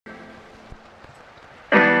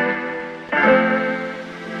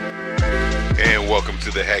to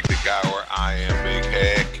the Hectic Hour. I am Big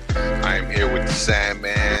Hec. I am here with the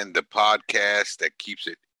Sandman, the podcast that keeps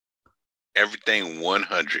it everything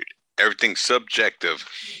 100. Everything subjective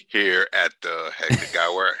here at the Hectic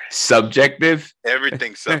Hour. Subjective?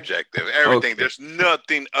 Everything subjective. Everything. Okay. There's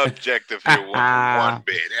nothing objective here one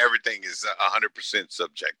bit. Everything is 100%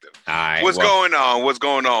 subjective. All right, What's going on? What's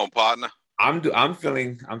going on, partner? I'm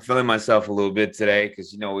feeling myself a little bit today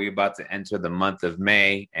because we're about to enter the month of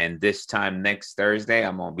May, and this time next Thursday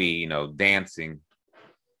I'm gonna be dancing.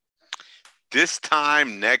 This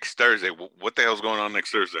time next Thursday, what the hell's going on next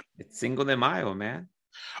Thursday? It's Cinco de Mayo, man.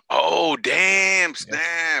 Oh damn!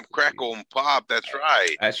 Snap, crackle and pop. That's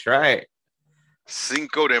right. That's right.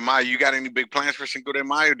 Cinco de Mayo. You got any big plans for Cinco de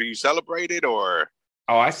Mayo? Do you celebrate it or?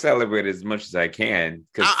 Oh, I celebrate as much as I can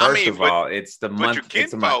because of all, it's the month. But your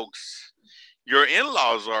folks. Your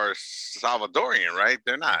in-laws are Salvadorian, right?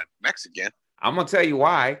 They're not Mexican. I'm going to tell you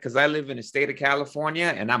why, because I live in the state of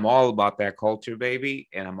California, and I'm all about that culture, baby,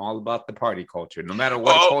 and I'm all about the party culture. No matter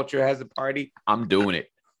what culture has a party, I'm doing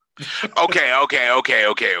it. Okay.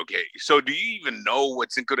 So do you even know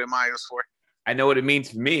what Cinco de Mayo is for? I know what it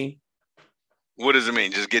means for me. What does it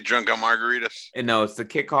mean? Just get drunk on margaritas? No, it's the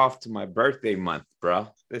kickoff to my birthday month, bro.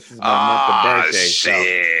 This is my month of birthday.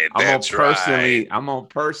 Shit, so I'm gonna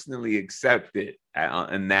personally accept it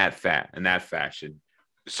in that fashion.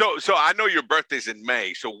 So I know your birthday's in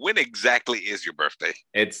May. So when exactly is your birthday?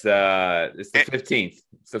 It's the 15th.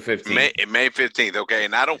 It's the 15th. May 15th. Okay,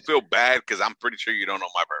 and I don't feel bad because I'm pretty sure you don't know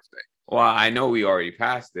my birthday. Well, I know we already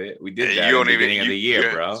passed it. We did that at the beginning of the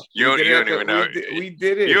year, bro. You don't even know. We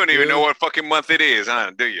did it. You don't even know what fucking month it is,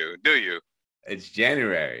 huh? Do you? It's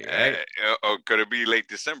January, right? Or could it be late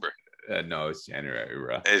December? No, it's January,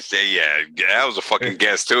 bro. Yeah, that was a fucking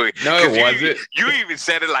guess too. No, it wasn't. You even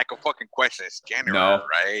said it like a fucking question. It's January, no.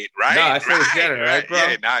 Right? No, I said it's January, right, bro?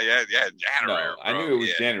 Yeah, January. No, I knew it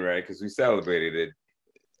was January because we celebrated it.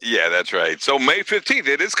 Yeah, that's right. So May 15th,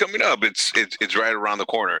 it is coming up. It's right around the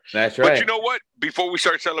corner. That's right. But you know what? Before we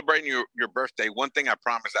start celebrating your birthday, one thing I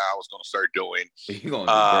promised I was going to start doing. You going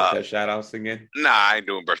to do birthday shout-outs again? Nah, I ain't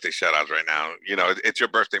doing birthday shout-outs right now. It's your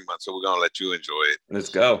birthday month, so we're going to let you enjoy it. Let's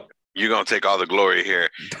go. You're going to take all the glory here.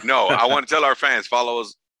 No, I want to tell our fans, follow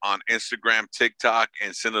us on Instagram, TikTok,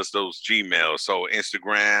 and send us those Gmails. So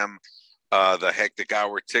Instagram, the Hectic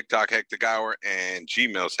Hour, TikTok Hectic Hour, and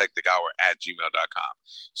Gmail's hectichour@gmail.com.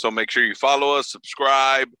 So make sure you follow us,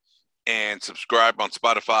 subscribe on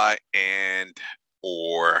Spotify and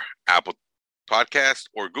or Apple Podcast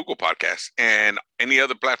or Google Podcasts and any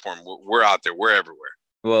other platform. We're out there. We're everywhere.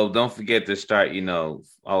 Well, don't forget to start,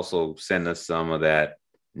 also send us some of that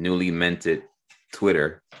newly minted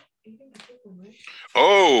Twitter.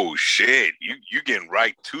 Oh shit! You getting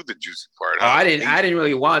right to the juicy part? Huh? I didn't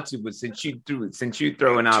really want to, but since you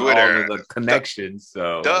throwing out Twitter, all of the connections,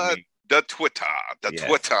 the Twitter,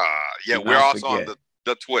 yeah, we're also on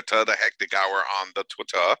the Twitter, the Hectic Hour on the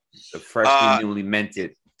Twitter, the freshly newly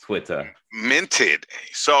minted Twitter. Minted.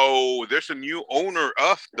 So there's a new owner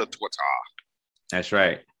of the Twitter. That's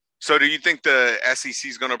right. So do you think the SEC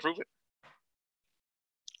is going to approve it?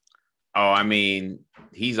 Oh, I mean,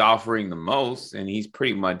 he's offering the most, and he's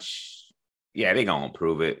pretty much, they're going to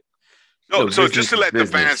approve it. No, so just to let the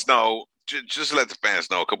fans know,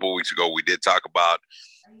 a couple of weeks ago, we did talk about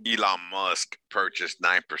Elon Musk purchased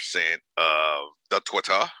 9% of the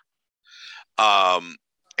Twitter.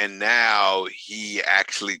 And now he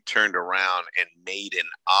actually turned around and made an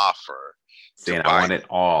offer. Saying, I want it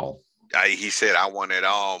all. He said, I want it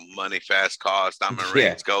all. Money, fast cars, diamond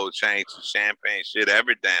rings, gold chains, champagne, shit,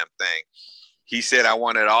 every damn thing. He said, I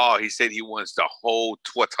want it all. He said he wants the whole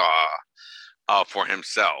Twitter for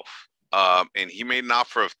himself. And he made an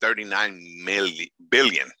offer of $39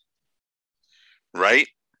 billion. Right?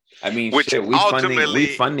 I mean, we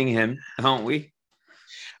funding him, aren't we?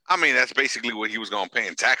 I mean, that's basically what he was going to pay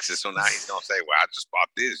in taxes. So now he's going to say, well, I just bought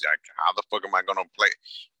this. How the fuck am I going to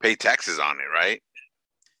pay taxes on it, right?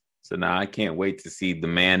 So now I can't wait to see the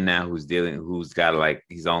man now who's got like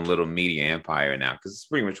his own little media empire now, because it's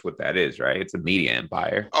pretty much what that is, right? It's a media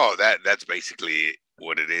empire. Oh, that's basically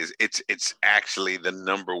what it is. It's actually the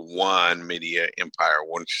number one media empire,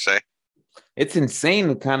 wouldn't you say? It's insane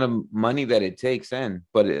the kind of money that it takes in,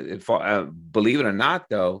 but believe it or not,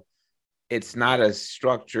 though, it's not a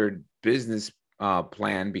structured business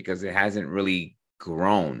plan because it hasn't really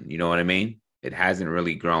grown. You know what I mean? It hasn't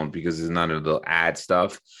really grown because there's none of the ad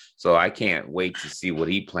stuff. So I can't wait to see what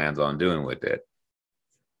he plans on doing with it.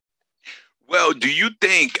 Well,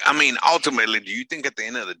 ultimately, do you think at the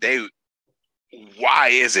end of the day, why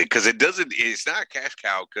is it? Because it's not a cash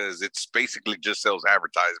cow because it's basically just sells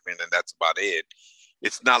advertisement and that's about it.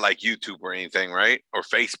 It's not like YouTube or anything, right? Or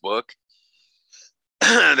Facebook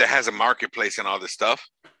that has a marketplace and all this stuff.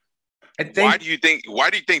 I think. Why do you think? Why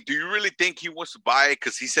do you think? Do you really think he wants to buy it?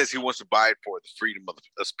 Because he says he wants to buy it for the freedom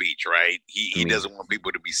of speech, right? He doesn't want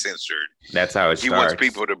people to be censored. That's how it starts. He wants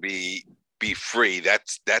people to be free.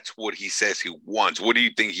 That's what he says he wants. What do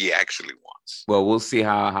you think he actually wants? Well, we'll see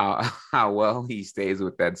how well he stays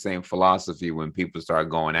with that same philosophy when people start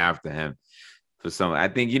going after him for some. I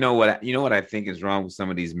think you know what I think is wrong with some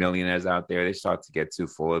of these millionaires out there. They start to get too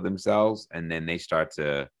full of themselves, and then they start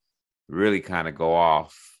to really kind of go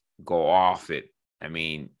off it. I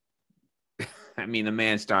mean, the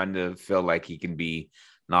man's starting to feel like he can be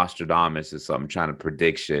Nostradamus or something, trying to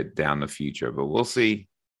predict shit down the future. But we'll see.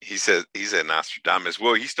 He said Nostradamus.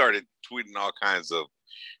 Well, he started tweeting all kinds of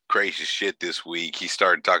crazy shit this week. He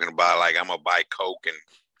started talking about like I'm gonna buy Coke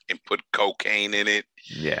and put cocaine in it.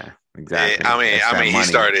 Yeah, exactly. I mean, he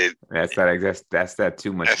started. That's that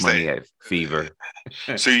too much money at fever.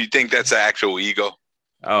 So you think that's an actual ego?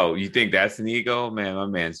 Oh, you think that's an ego? Man, my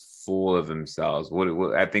man's full of themselves.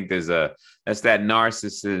 What I think that's that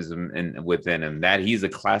narcissism within him. That he's a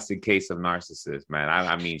classic case of narcissist, man.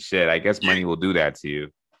 I mean, shit. I guess money will do that to you.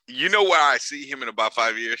 You know where I see him in about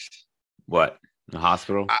 5 years? What? The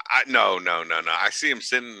hospital? No. I see him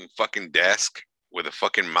sitting in a fucking desk with a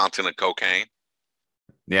fucking mountain of cocaine.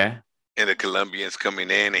 Yeah. And the Colombians coming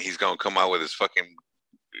in, and he's gonna come out with his fucking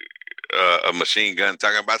a machine gun,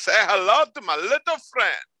 talking about say hello to my little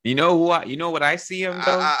friend. You know what? You know what I see him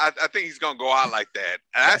though. I think he's gonna go out like that.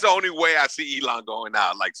 And that's the only way I see Elon going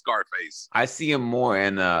out, like Scarface. I see him more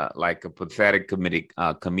in like a pathetic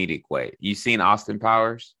comedic way. You seen Austin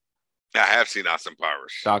Powers? I have seen Austin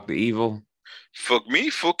Powers. Dr. Evil. Fuck me,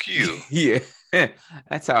 fuck you. Yeah,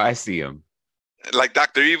 that's how I see him. Like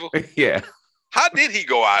Dr. Evil. Yeah. How did he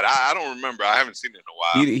go out? I don't remember. I haven't seen it in a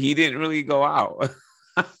while. He didn't really go out.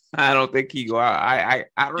 I don't think he go out. I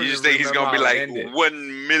don't. You just think he's gonna be like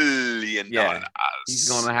 $1 million? Yeah, he's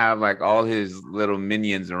gonna have like all his little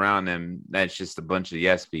minions around him. That's just a bunch of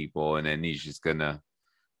yes people, and then he's just gonna.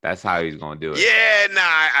 That's how he's gonna do it. Yeah, nah,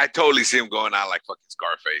 I totally see him going out like fucking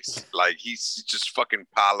Scarface. Like he's just fucking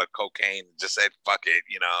pile of cocaine and just said fuck it,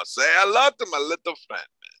 say hello to my little friend.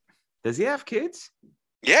 Does he have kids?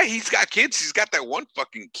 Yeah, he's got kids. He's got that one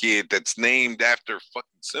fucking kid that's named after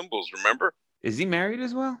fucking symbols. Remember? Is he married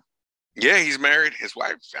as well? Yeah, he's married. His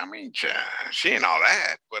wife, I mean, she ain't all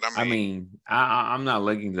that. But I'm not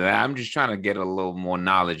looking to that. I'm just trying to get a little more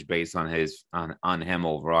knowledge based on on him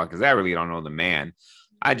overall, because I really don't know the man.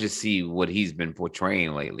 I just see what he's been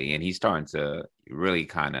portraying lately, and he's starting to really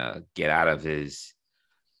kind of get out of his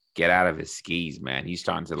skis, man. He's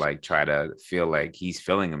starting to like try to feel like he's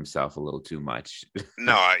feeling himself a little too much.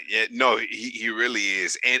 No, he really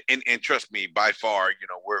is, and trust me, by far,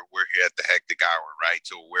 we're here at the Hectic Hour, right?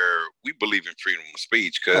 So we believe in freedom of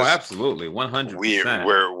speech because absolutely, 100%.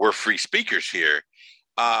 We're free speakers here.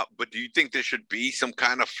 But do you think there should be some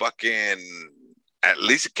kind of fucking at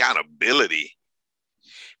least accountability?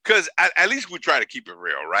 Because at least we try to keep it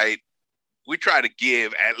real, right? We try to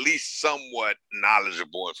give at least somewhat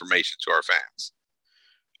knowledgeable information to our fans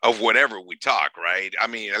of whatever we talk, right? I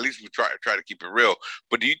mean, at least we try to keep it real.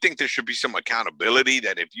 But do you think there should be some accountability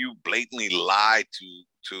that if you blatantly lie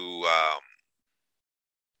to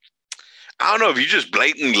I don't know, if you just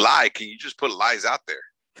blatantly lie, can you just put lies out there?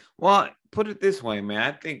 Well, put it this way, man.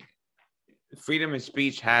 I think freedom of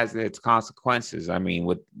speech has its consequences. I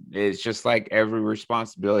mean, it's just like every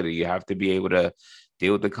responsibility. You have to be able to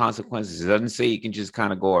deal with the consequences. It doesn't say you can just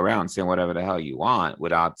kind of go around saying whatever the hell you want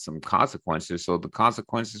without some consequences. So the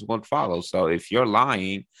consequences won't follow. So if you're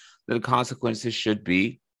lying, the consequences should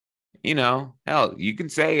be, hell, you can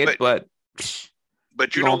say it, but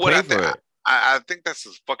you know what? I think that's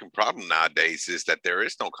the fucking problem nowadays is that there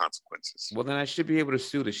is no consequences. Well, then I should be able to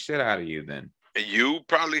sue the shit out of you then. You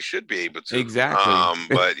probably should be able to. Exactly.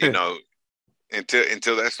 But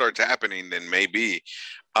until that starts happening, then maybe.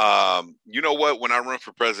 You know what? When I run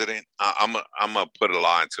for president, I'm gonna put a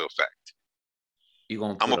law into effect.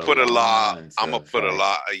 I'm gonna put a law.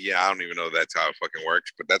 Yeah, I don't even know if that's how it fucking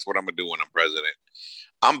works, but that's what I'm gonna do when I'm president.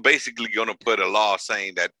 I'm basically gonna put a law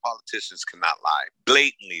saying that politicians cannot lie,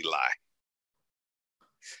 blatantly lie.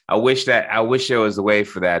 I wish there was a way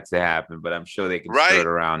for that to happen, but I'm sure they can skirt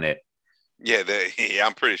around it. Yeah,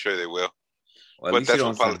 I'm pretty sure they will. Well, but that's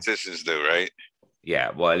what politicians do, right?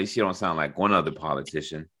 Yeah, well, at least you don't sound like one other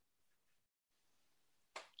politician.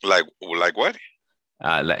 Like what?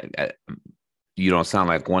 You don't sound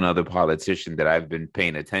like one other politician that I've been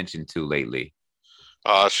paying attention to lately.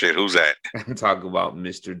 Oh shit, who's that? I'm talking about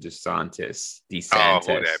Mr. DeSantis. Oh, who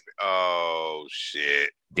DeSantis. that? Oh shit.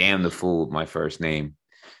 Damn the fool with my first name.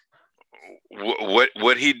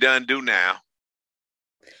 What he done do now?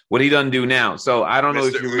 What he done do now? So I don't know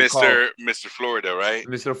Mister if you recall, Mister Florida, right?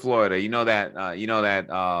 Mr. Florida.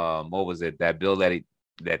 What was it? That bill that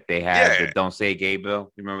they had, Yeah, the Don't Say Gay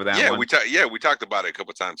bill. You remember that yeah. one? We talked about it a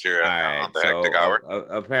couple times here All on right. the So Hectic Hour.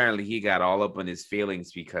 apparently he got all up on his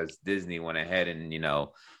feelings because Disney went ahead and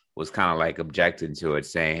was kind of like objecting to it,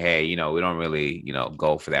 saying, "Hey, we don't really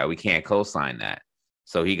go for that. We can't co-sign that."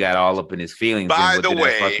 So he got all up in his feelings, and By what the did that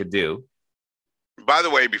way, fucker do?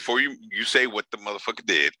 before you say what the motherfucker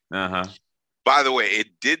did, Uh huh. by the way, it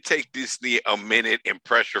did take Disney a minute and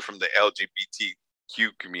pressure from the LGBTQ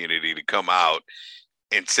community to come out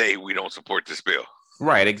and say we don't support this bill.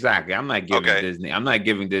 Right, exactly. I'm not giving Okay. Disney. I'm not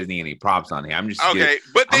giving Disney any props on here. I'm just Okay,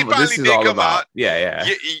 but they this finally is did all come about. out. Yeah.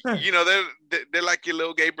 They're like your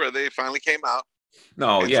little gay brother. They finally came out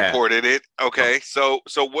No, and yeah. supported it. Okay, so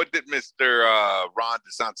what did Mr. Ron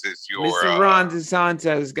DeSantis, Mr. Ron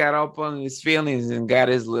DeSantis got up on his feelings and got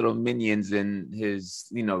his little minions and his,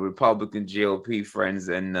 Republican GOP friends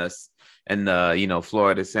and the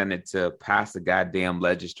Florida Senate to pass a goddamn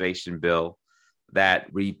legislation bill that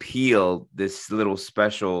repealed this little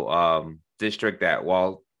special district that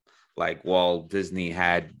Walt Disney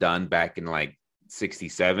had done back in like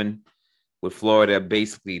 67 with Florida.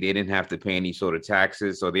 Basically, they didn't have to pay any sort of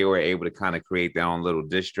taxes, so they were able to kind of create their own little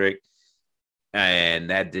district. And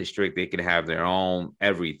that district, they could have their own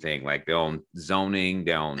everything, like their own zoning,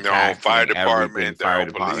 their own taxing, fire department, fire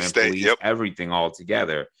department, police, yep. everything all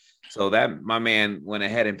together. So that my man went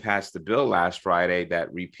ahead and passed the bill last Friday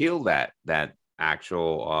that repealed that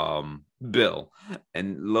actual bill.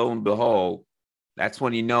 And lo and behold, that's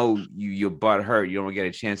when your butt hurt. You don't get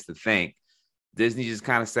a chance to think. Disney just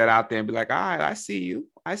kind of sat out there and be like, all right, I see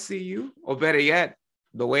you. Or better yet,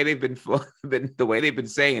 the way they've been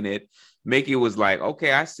saying it, Mickey was like,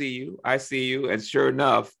 okay, I see you. And sure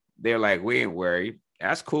enough, they're like, we ain't worried.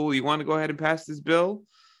 That's cool. You want to go ahead and pass this bill?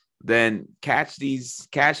 Then catch this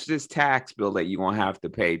tax bill that you're going to have to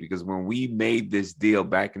pay. Because when we made this deal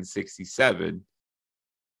back in 67,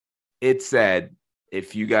 it said,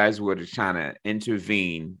 if you guys were to try to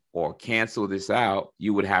intervene or cancel this out,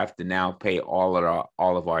 you would have to now pay all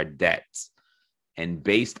of our debts. And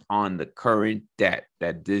based on the current debt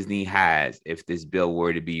that Disney has, if this bill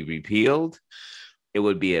were to be repealed, it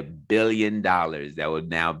would be $1 billion that would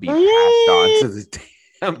now be passed on to the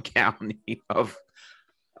damn county of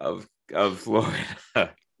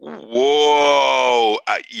Florida. Whoa!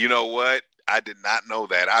 You know what? I did not know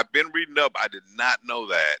that. I've been reading up. I did not know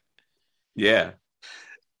that. Yeah.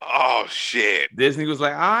 Oh shit! Disney was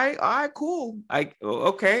like, all right, cool.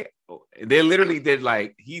 Okay. They literally did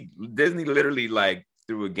Disney literally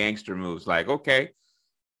threw a gangster moves. Like, okay,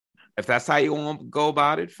 if that's how you want to go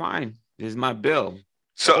about it, fine. Here's my bill.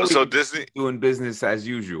 So Disney doing business as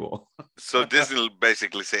usual. So Disney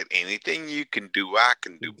basically said, anything you can do, I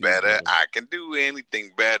can do better. I can do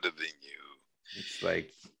anything better than you. It's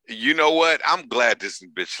like, you know what? I'm glad Disney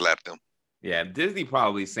bitch slapped him. Yeah, Disney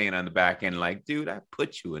probably saying on the back end, like, dude, I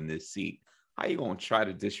put you in this seat. How you gonna try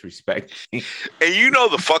to disrespect me? And you know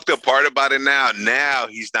the fucked up part about it now? Now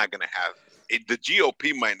he's not gonna have it. The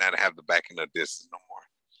GOP might not have the backing of this no more.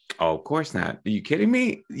 Oh, of course not. Are you kidding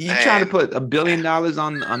me? You trying to put $1 billion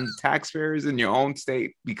on taxpayers in your own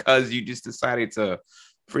state because you just decided to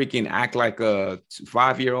freaking act like a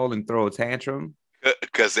 5-year-old and throw a tantrum?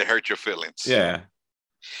 Because it hurt your feelings. Yeah.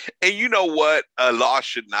 And you know what? A law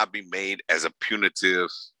should not be made as a punitive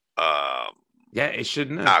it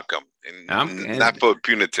shouldn't have. Outcome. And not for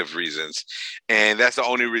punitive reasons. And that's the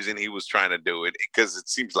only reason he was trying to do it, because it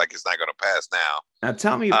seems like it's not going to pass now. Now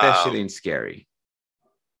tell me if that shit ain't scary.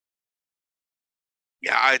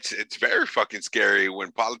 Yeah, it's very fucking scary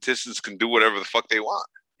when politicians can do whatever the fuck they want.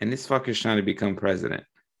 And this fucker's trying to become president.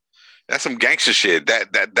 That's some gangster shit.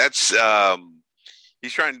 That's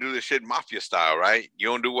he's trying to do this shit mafia style, right? You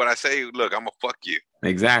don't do what I say, look, I'm gonna fuck you.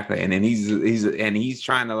 Exactly. And then he's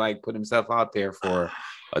trying to put himself out there for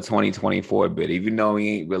a 2024 bid, even though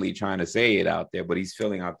he ain't really trying to say it out there, but he's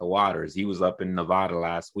filling out the waters. He was up in Nevada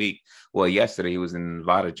last week. Well, yesterday he was in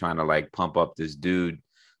Nevada trying to pump up this dude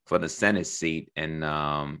for the Senate seat in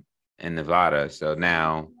Nevada. So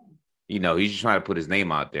now, he's just trying to put his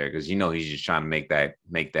name out there because he's just trying to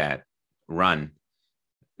make that run.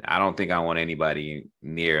 I don't think I want anybody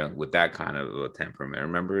near with that kind of a temperament.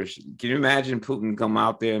 Remember, can you imagine Putin come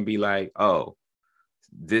out there and be like, "Oh,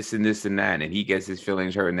 this and this and that, and he gets his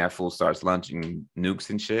feelings hurt, and that fool starts launching nukes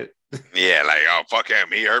and shit. Yeah, like, oh, fuck him.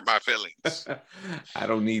 He hurt my feelings. I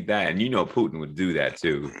don't need that. And Putin would do that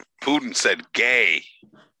too. Putin said gay.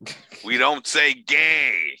 We don't say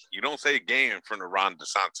gay. You don't say gay in front of Ron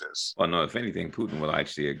DeSantis. Well, no, if anything, Putin will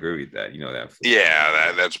actually agree with that. That.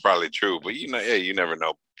 Yeah, that's probably true. But, you never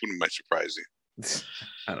know. Putin might surprise you.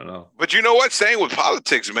 I don't know. But you know what? Staying with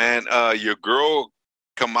politics, man, your girl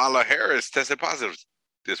Kamala Harris tested positive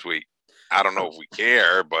this week. I don't know if we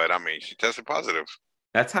care, but, I mean, she tested positive.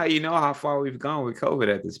 That's how you know how far we've gone with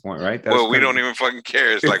COVID at this point, right? We don't even fucking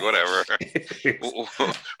care. It's like, whatever.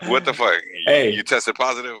 What the fuck? You tested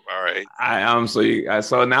positive? All right.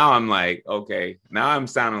 So now I'm like, okay, now I'm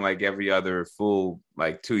sounding like every other fool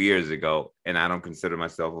like 2 years ago. And I don't consider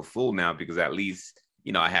myself a fool now because at least,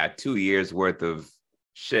 I had 2 years worth of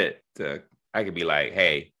shit. I could be like,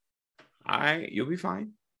 hey, all right, you'll be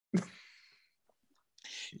fine.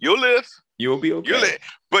 You'll live. You'll be okay.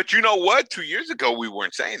 But you know what? 2 years ago, we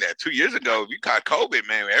weren't saying that. 2 years ago, if you got COVID,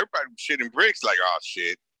 man, everybody was shitting bricks like, oh,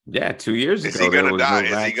 shit. Yeah, 2 years ago. Is he going to die?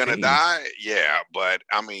 Is he going to die? Yeah, but,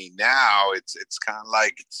 I mean, now it's kind of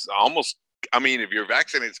like it's almost, I mean, if you're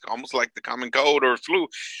vaccinated, it's almost like the common cold or flu.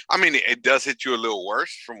 I mean, it does hit you a little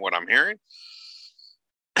worse from what I'm hearing.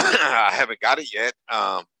 I haven't got it yet,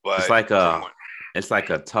 but it's like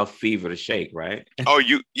a tough fever to shake, right? Oh,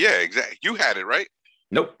 yeah, exactly. You had it, right?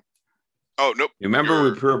 Nope. Oh, nope. You remember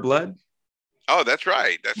with pure blood? Oh, that's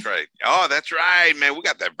right. That's right. Oh, that's right, man. We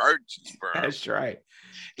got that virgin sperm. That's right.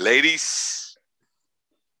 Ladies,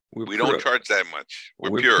 we don't charge that much.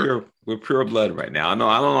 We're pure. We're pure blood right now. I don't know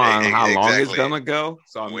how long it's going to go.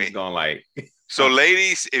 So I'm just going like. So,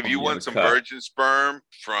 ladies, if you want some virgin sperm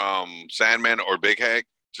from Sandman or Big Hec,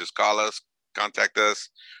 just call us, contact us.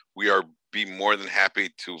 We are be more than happy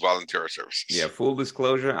to volunteer our services. Yeah, full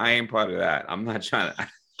disclosure, I ain't part of that. I'm not trying to.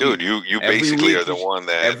 Dude, you basically are the one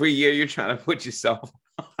that every year you're trying to put yourself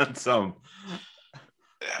on some.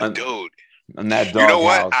 Dude, on that dog. You know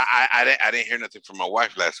what? I didn't hear nothing from my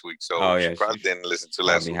wife last week, so she probably didn't listen to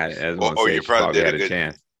last week. Or you probably did a good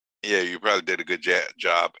chance. Yeah, you probably did a good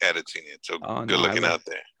job editing it. So good looking out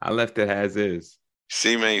there. I left it as is.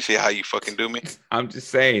 See, man, you see how you fucking do me? I'm just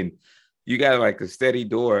saying, you got like a steady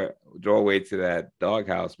doorway to that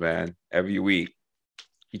doghouse, man. Every week,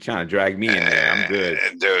 you trying to drag me in there?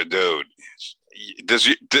 I'm good, dude.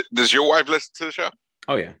 Does your wife listen to the show?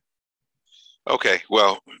 Oh yeah. Okay,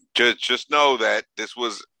 well, just know that this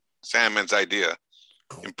was Sandman's idea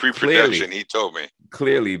in pre-production. He told me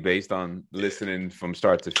clearly based on listening from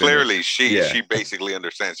start to finish. Clearly, she basically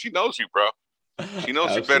understands. She knows you, bro. She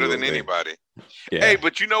knows you better than anybody. Yeah. Hey,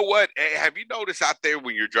 but you know what? Hey, have you noticed out there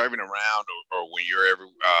when you're driving around or when you're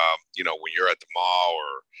when you're at the mall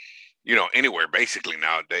or, anywhere basically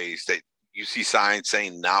nowadays that you see signs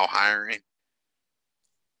saying now hiring?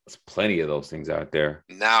 There's plenty of those things out there.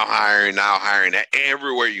 Now hiring.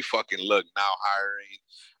 Everywhere you fucking look, now hiring.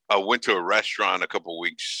 I went to a restaurant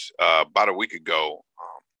about a week ago,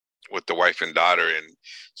 with the wife and daughter, and as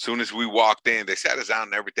soon as we walked in, they sat us down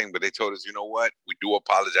and everything, but they told us, you know what? We do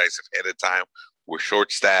apologize ahead of time. We're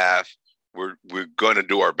short-staffed. We're going to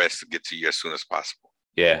do our best to get to you as soon as possible.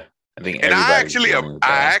 Yeah, I think. And I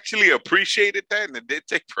actually appreciated that, and it did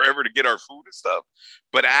take forever to get our food and stuff,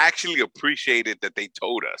 but I actually appreciated that they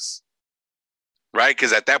told us, right?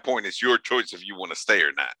 Because at that point, it's your choice if you want to stay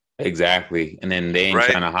or not. Exactly, and then they ain't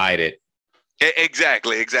trying to hide it.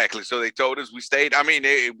 Exactly. So they told us, we stayed. I mean,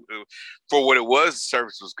 for what it was, the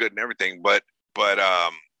service was good and everything. But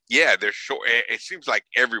yeah, they're short. It seems like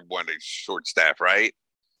everyone is short staffed, right?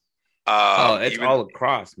 It's all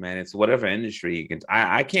across, man. It's whatever industry you can.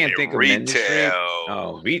 I can't think of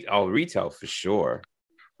retail. Retail for sure.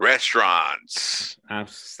 Restaurants,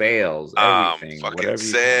 sales, everything, fucking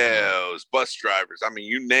sales, bus drivers. I mean,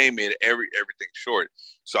 you name it. Everything short.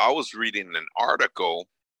 So I was reading an article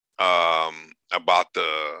about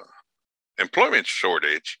the employment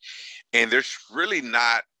shortage, and there's really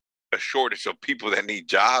not a shortage of people that need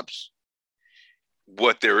jobs.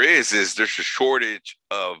 What there is there's a shortage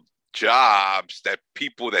of jobs that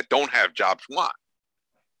people that don't have jobs want.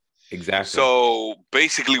 Exactly. So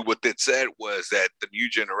basically what it said was that the new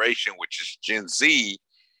generation, which is Gen Z,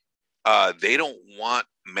 they don't want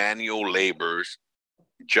manual laborers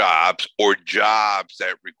jobs or jobs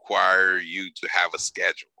that require you to have a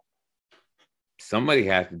schedule. Somebody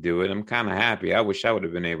has to do it. I'm kind of happy. I wish I would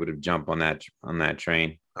have been able to jump on that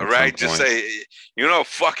train. All right, just say,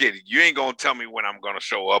 fuck it. You ain't gonna tell me when I'm gonna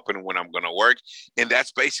show up and when I'm gonna work, and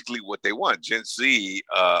that's basically what they want. Gen Z,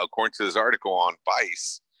 according to this article on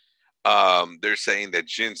Vice, They're saying that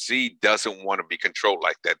Gen Z doesn't want to be controlled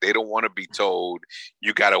like that. They don't want to be told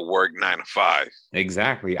you got to work 9 to 5.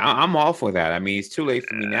 Exactly. I'm all for that. I mean, it's too late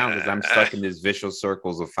for me now because I'm Uh, stuck in this vicious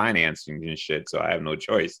circles of financing and shit. So I have no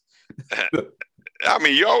choice. I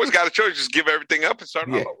mean, you always got a choice. Just give everything up and start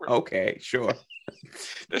Yeah. all over. Okay. Sure.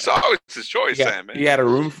 It's always a choice, Sam, man. You had a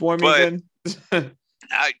room for me But then?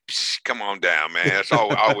 come on down, man. It's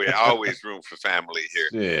always room for family here.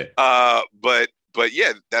 Yeah. But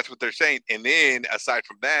yeah, that's what they're saying. And then aside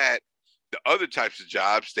from that, the other types of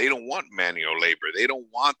jobs, they don't want manual labor. They don't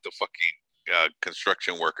want the fucking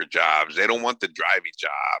construction worker jobs. They don't want the driving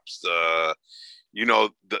jobs. The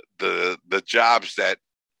jobs that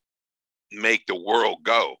make the world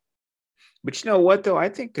go. But you know what though? I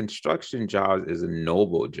think construction jobs is a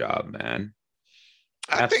noble job, man.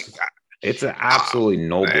 It's an absolutely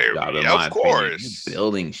noble job in my opinion. You're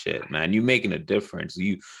building shit, man. You're making a difference.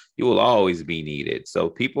 You will always be needed. So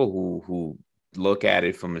people who look at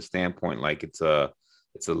it from a standpoint like it's a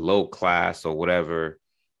low class or whatever,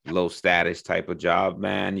 low status type of job,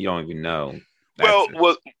 man, you don't even know.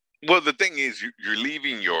 Well, the thing is,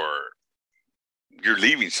 you're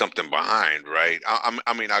leaving something behind, right?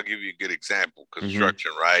 I mean, I'll give you a good example.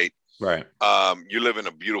 Construction, right? Right. You live in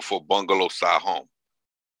a beautiful bungalow style home,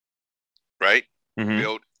 right?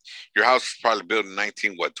 Built. Your house was probably built in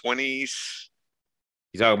 1920s.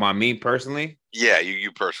 You talking about me personally? Yeah,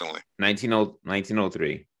 you personally.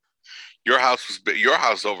 1903. Your house is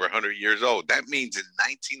over 100 years old. That means in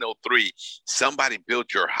 1903, somebody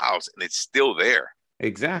built your house and it's still there.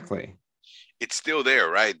 Exactly. It's still there,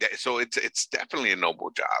 right? So it's definitely a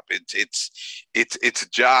noble job. It's a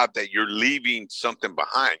job that you're leaving something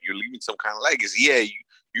behind. You're leaving some kind of legacy. Yeah,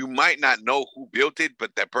 you might not know who built it,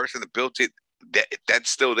 but that person that built it,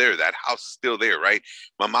 that's still there. That house is still there, right?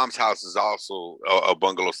 My mom's house is also a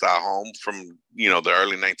bungalow style home from the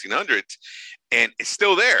early 1900s, and it's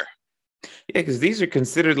still there. Yeah, because these are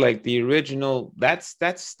considered like the original. That's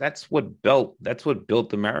what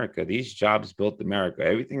built America. These jobs built America.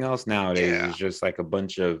 Everything else nowadays is just like a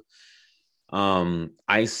bunch of icing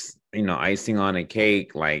on a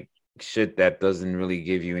cake, like shit that doesn't really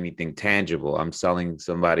give you anything tangible. I'm selling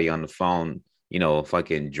somebody on the phone, a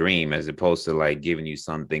fucking dream, as opposed to like giving you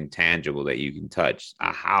something tangible that you can touch,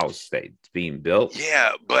 a house that's being built.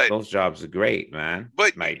 Yeah, but those jobs are great, man.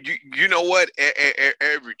 But like, you know what?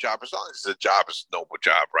 Every job, as long as the job is a noble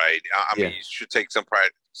job, right? I mean, you should take some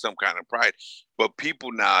pride, some kind of pride. But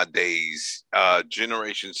people nowadays,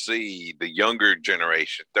 Generation C, the younger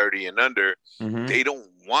generation, 30 and under, they don't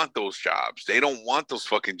want those jobs. They don't want those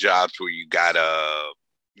fucking jobs where you gotta,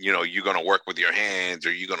 you're gonna work with your hands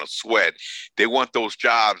or you're gonna sweat. They want those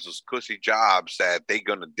jobs, those cushy jobs that they're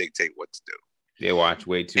gonna dictate what to do. They watch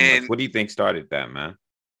way too much. What do you think started that, man?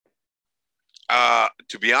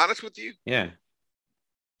 To be honest with you,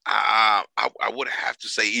 I would have to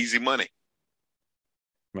say easy money.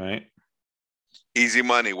 Right. Easy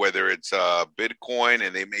money, whether it's Bitcoin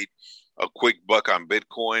and they made a quick buck on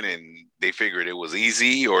Bitcoin and they figured it was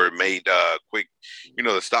easy, or it made quick,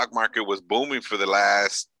 the stock market was booming for the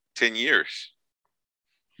last 10 years.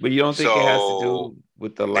 But you don't think it has to do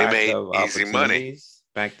with the lack of opportunities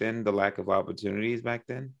back then? The lack of opportunities back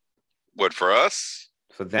then? What, for us?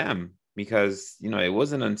 For them. Because, it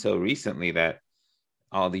wasn't until recently that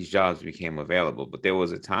all these jobs became available. But there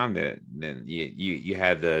was a time that then you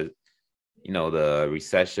had the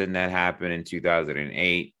recession that happened in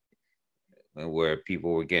 2008, where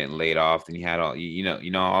people were getting laid off, and you had all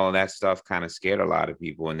all of that stuff kind of scared a lot of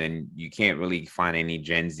people. And then you can't really find any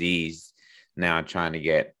Gen Zs now trying to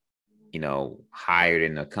get hired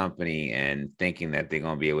in a company and thinking that they're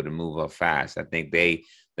going to be able to move up fast. I think they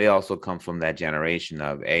also come from that generation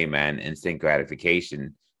of, hey man, instant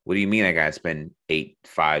gratification. What do you mean I gotta spend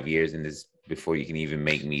 5 years in this before you can even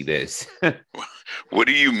make me this? What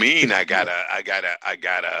do you mean I gotta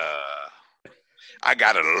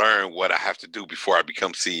learn what I have to do before I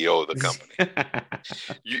become CEO of the company?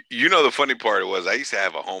 The funny part was I used to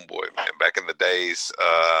have a homeboy, man, back in the days.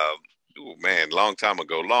 Long time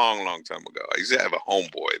ago. I used to have a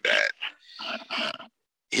homeboy that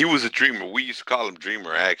he was a dreamer. We used to call him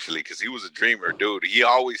Dreamer, actually, because he was a dreamer, dude. He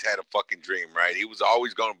always had a fucking dream, right? He was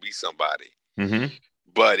always going to be somebody.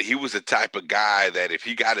 But he was the type of guy that if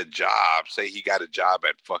he got a job, say he got a job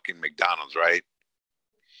at fucking McDonald's, right?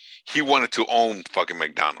 He wanted to own fucking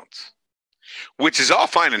McDonald's, which is all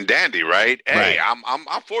fine and dandy, right? Hey, I'm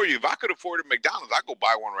for you. If I could afford a McDonald's, I'd go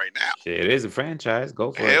buy one right now. Shit, it is a franchise.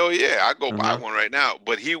 Go for it. Hell yeah, I'd go buy one right now.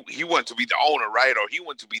 But he wanted to be the owner, right? Or he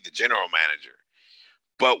wanted to be the general manager.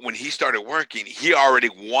 But when he started working, he already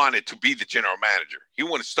wanted to be the general manager. He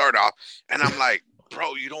wanted to start off, and I'm like,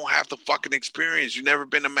 bro, you don't have the fucking experience. You've never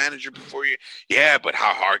been a manager before. Yeah, but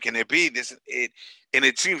how hard can it be? And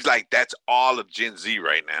it seems like that's all of Gen Z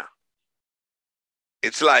right now.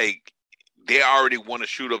 It's like they already want to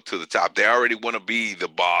shoot up to the top. They already want to be the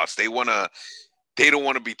boss. They don't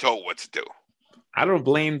want to be told what to do. I don't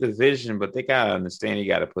blame the vision, but they gotta understand you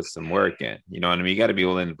gotta put some work in. You know what I mean? You gotta be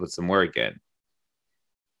willing to put some work in.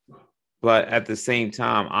 But at the same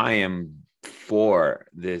time, I am for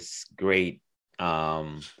this great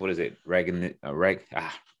what is it?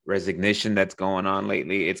 Resignation that's going on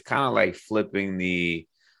lately. It's kind of like flipping the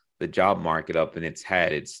job market up in its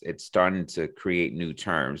head. It's starting to create new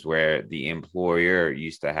terms where the employer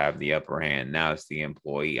used to have the upper hand. Now it's the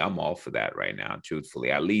employee. I'm all for that right now,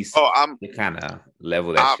 truthfully. At least to kind of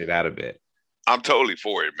level that shit out a bit. I'm totally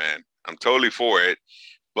for it, man. I'm totally for it.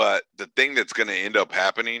 But the thing that's going to end up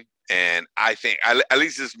happening, and I think, at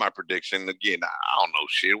least this is my prediction. Again, I don't know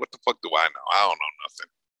shit. What the fuck do I know? I don't know nothing.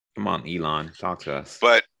 Come on, Elon, talk to us.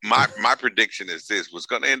 But my prediction is this: what's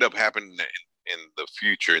going to end up happening in the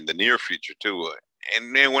future, in the near future too.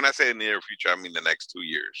 And then when I say near future, I mean the next 2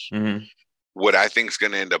 years. Mm-hmm. What I think is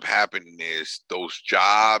going to end up happening is those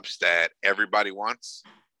jobs that everybody wants,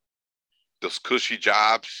 those cushy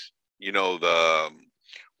jobs, you know,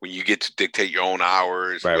 when you get to dictate your own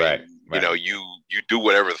hours, right. You know, you do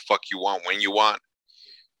whatever the fuck you want when you want.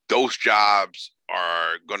 Those jobs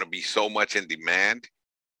are going to be so much in demand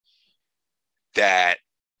that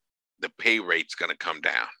the pay rate's going to come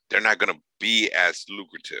down. They're not going to be as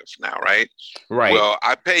lucrative now, right? Right. Well,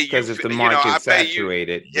 I pay you because if the market's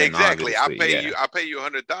saturated. Exactly. I pay you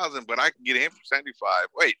 100,000, but I can get him for 75.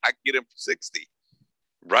 Wait, I can get him for 60,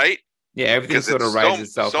 right? Yeah, everything sort of rises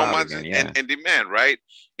itself out much again. Yeah. in demand, right?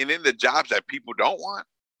 And then the jobs that people don't want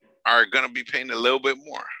are going to be paying a little bit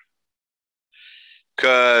more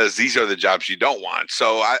because these are the jobs you don't want.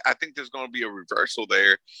 So I think there's going to be a reversal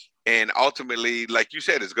there. And ultimately, like you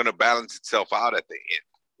said, it's going to balance itself out at the end,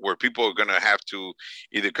 where people are going to have to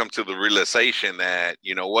either come to the realization that,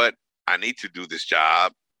 you know what, I need to do this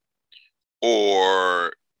job,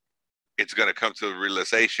 or it's going to come to the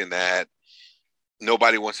realization that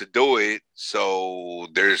nobody wants to do it. So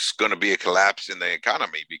there's going to be a collapse in the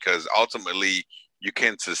economy, because ultimately you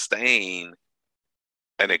can't sustain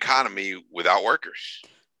an economy without workers.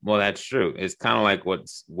 Well, that's true. It's kind of like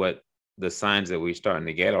what the signs that we're starting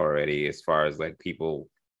to get already, as far as like people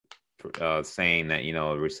saying that, you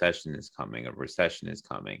know, a recession is coming.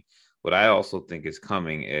 What I also think is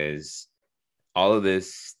coming is all of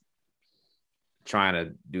this trying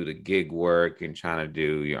to do the gig work and trying to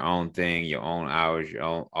do your own thing, your own hours,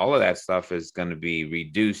 all of that stuff is going to be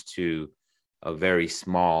reduced to a very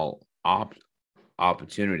small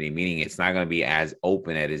opportunity, meaning it's not going to be as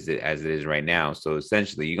open as it is right now. So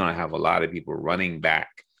essentially, you're going to have a lot of people running back,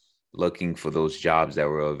 looking for those jobs that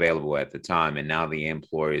were available at the time. And now the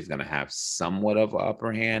employer is going to have somewhat of an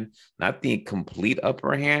upper hand, not the complete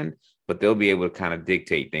upper hand, but they'll be able to kind of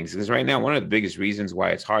dictate things. Because right now, one of the biggest reasons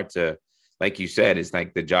why it's hard to, like you said, it's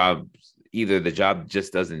like either the job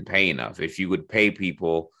just doesn't pay enough. If you would pay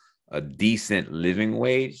people a decent living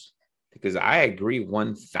wage, because I agree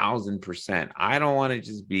 1,000%. I don't want to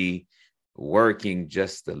just be working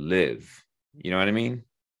just to live. You know what I mean?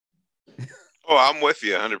 Oh, I'm with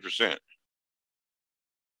you 100%.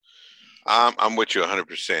 I'm with you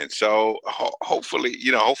 100%. So hopefully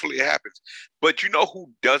it happens. But you know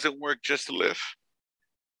who doesn't work just to live?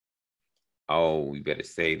 Oh, we better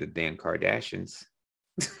say the damn Kardashians.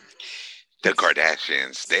 The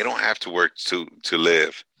Kardashians. They don't have to work to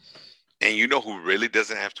live. And you know who really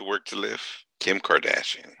doesn't have to work to live? Kim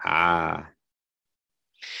Kardashian. Ah.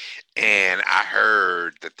 And I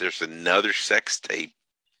heard that there's another sex tape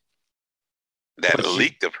that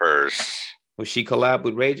leaked of hers. Will she collab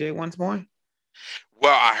with Ray J once more?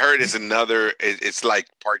 Well, I heard it's like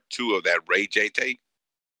part 2 of that Ray J tape.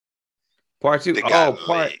 Part 2?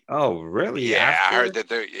 Oh, really? Yeah, I heard that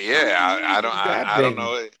there. Yeah, I don't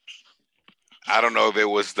know. I don't know if it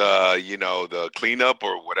was the cleanup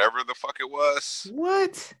or whatever the fuck it was.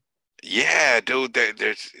 What? Yeah, dude.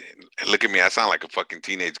 There's look at me. I sound like a fucking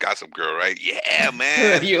teenage gossip girl, right? Yeah,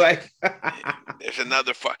 man. You like? There's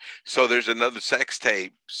another So there's another sex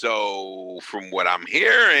tape. So from what I'm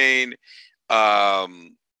hearing, yeah.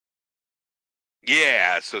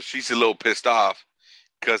 So she's a little pissed off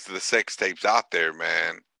because of the sex tapes out there,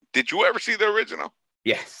 man. Did you ever see the original?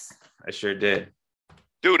 Yes, I sure did.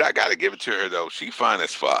 Dude, I gotta give it to her though. She fine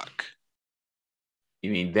as fuck.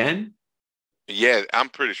 You mean then? Yeah, I'm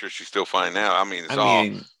pretty sure she's still fine now. I mean, all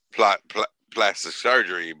plastic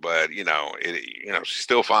surgery, but she's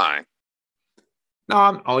still fine.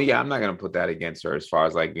 No, I'm not gonna put that against her as far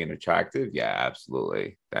as like being attractive. Yeah,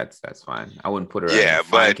 absolutely. That's fine. I wouldn't put her in the Yeah,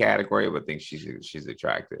 fine category, but think she's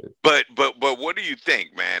attractive. but what do you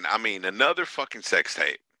think, man? I mean, another fucking sex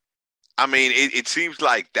tape. I mean, it seems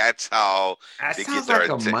like that's how That they get sounds their like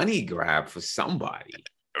a attention, money grab for somebody.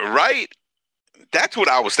 right? That's what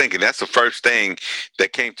I was thinking. That's the first thing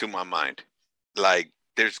that came to my mind. Like,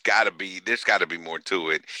 there's gotta be more to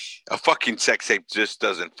it. A fucking sex tape just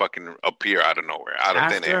doesn't fucking appear out of nowhere, out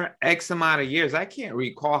of thin air. After X amount of years, I can't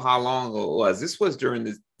recall how long it was. This was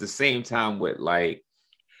during the same time with like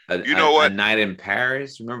You know a what? night in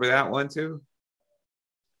Paris. Remember that one too?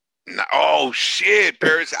 Oh shit,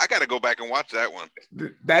 Paris! I gotta go back and watch that one.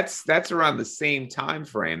 That's around the same time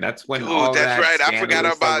frame. That's when Dude, all that's that right. I forgot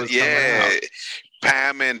scandalous stuff about was coming out.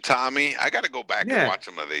 Pam and Tommy. I gotta go back and Yeah, watch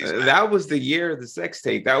some of these, man. that was the year of the sex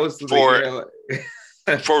tape. That was the For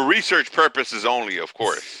year. for research purposes only, of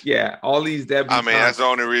course. Yeah, all these I mean, that's debutantes. the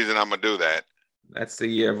only reason I'm gonna do that. That's the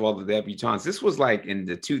year of all the debutantes. This was like in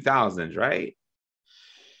the 2000s, right?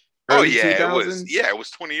 Oh Early yeah, it was. 2000s. Yeah, it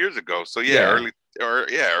was 20 years ago. So yeah,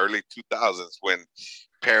 Yeah, early 2000s when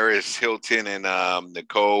Paris Hilton and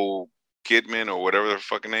Nicole Kidman or whatever the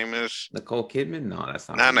fucking name is. Nicole Kidman. No, that's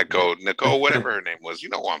not Not her Nicole, name. whatever her name was. You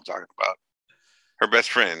know what I'm talking about. Her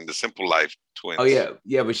best friend, the Simple Life Oh twins.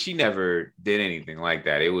 yeah, but she never did anything like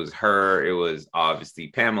that. It was her. It was obviously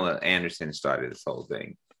Pamela Anderson started this whole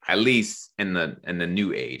thing. At least in the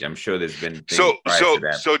new age, I'm sure there's been things So prior so to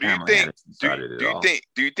that. so But Pamela Anderson started it all.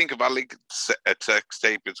 do you think if I leak a sex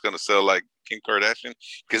tape, it's gonna sell like Kim Kardashian?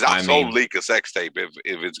 Because I I'll so mean, leak a sex tape if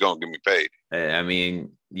it's gonna get me paid. I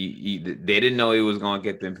mean, they didn't know it was going to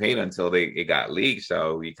get them paid until it got leaked.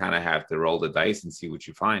 So you kind of have to roll the dice and see what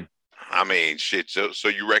you find. I mean, shit. So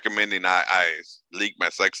you recommending I leak my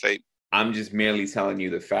sex tape? I'm just merely telling you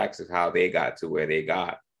the facts of how they got to where they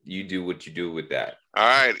got. You do what you do with that. All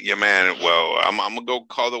right, yeah, man. Well, I'm gonna go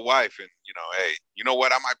call the wife, and hey, you know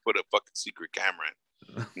what? I might put a fucking secret camera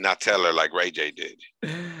in, not tell her like Ray J did.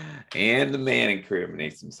 And the man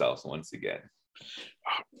incriminates himself once again.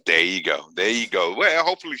 Oh, there you go. There you go. Well,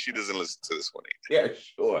 hopefully she doesn't listen to this one either. Yeah,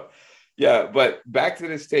 sure. Yeah, but back to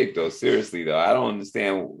this tape though. Seriously though, I don't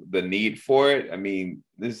understand the need for it. I mean,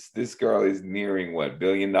 this girl is nearing what $1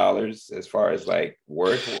 billion as far as like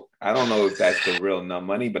worth. I don't know if that's the real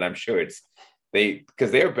money, but I'm sure it's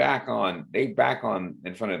because they're back on in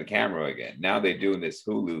front of the camera again. Now they're doing this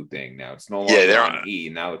Hulu thing. Now it's no longer on E.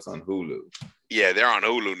 Now it's on Hulu. Yeah, they're on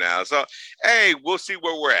Hulu now. So hey, we'll see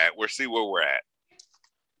where we're at. We'll see where we're at.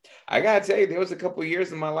 I gotta tell you, there was a couple of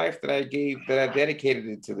years in my life that I dedicated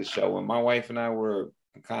it to the show. When my wife and I were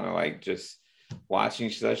kind of like just watching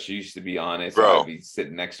stuff, she used to be on it. So I'd be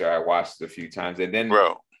sitting next to her. I watched it a few times and then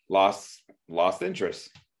lost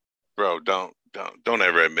interest. Bro, don't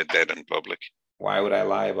ever admit that in public. Why would I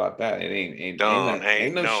lie about that? It ain't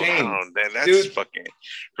no shame. That's dude, fucking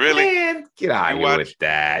really. Man, get out of here with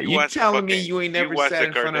that. You telling me you ain't never sat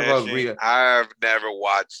in front of a real? I've never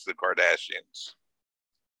watched the Kardashians.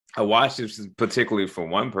 I watched this particularly for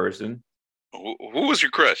one person. Who was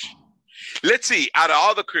your crush? Let's see. Out of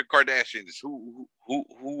all the Kardashians, who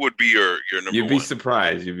would be your number one? You'd be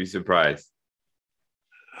surprised. You'd be surprised.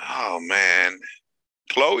 Oh man,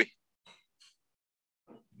 Khloe?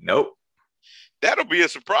 Nope. That'll be a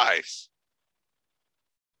surprise.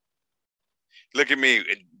 Look at me.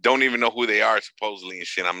 Don't even know who they are supposedly and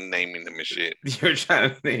shit. I'm naming them and shit. You're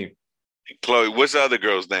trying to name. Khloe, what's the other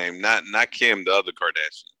girl's name? Not Kim, the other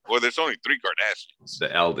Kardashian. Well, there's only 3 Kardashians.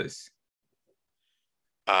 The eldest.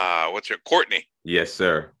 What's her? Courtney. Yes,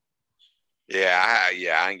 sir. Yeah,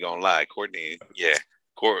 I ain't gonna lie. Courtney, yeah.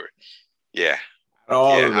 Yeah.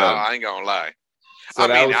 All of them. I ain't gonna lie. So I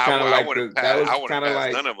mean, I wouldn't pass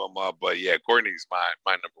none of them up, but yeah, Courtney's my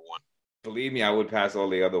number one. Believe me, I would pass all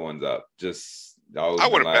the other ones up. I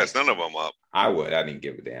wouldn't pass none of them up. I would. I didn't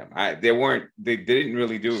give a damn. They didn't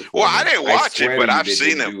really do it for me. Well, I didn't watch it, but I've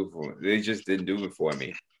seen them. They just didn't do it for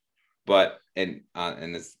me. But in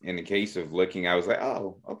the case of looking, I was like,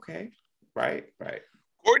 oh, okay, right.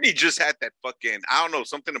 Courtney just had that fucking, I don't know,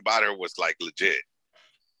 something about her was like legit.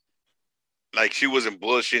 Like she wasn't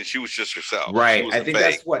bullshit. She was just herself. Right. I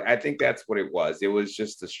think that's what it was. It was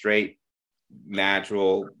just a straight,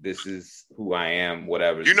 natural. This is who I am.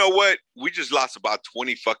 Whatever. You know what? We just lost about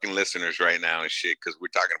 20 fucking listeners right now and shit because we're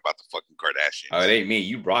talking about the fucking Kardashians. Oh, it ain't me.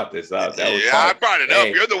 You brought this up. I brought it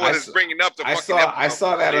up. You're the one that's bringing up the fucking. I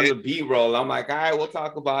saw that on the B-roll. I'm like, all right, we'll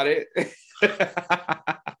talk about it.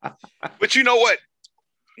 But you know what?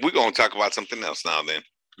 We're gonna talk about something else now. Then.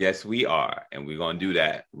 Yes, we are, and we're gonna do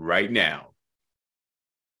that right now.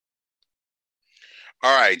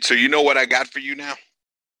 All right, so you know what I got for you now?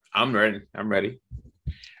 I'm ready. I'm ready.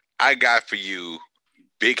 I got for you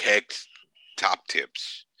Big Hec's top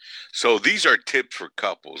tips. So these are tips for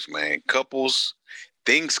couples, man.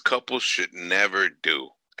 Things couples should never do.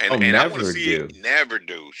 And I want to Never see do. it never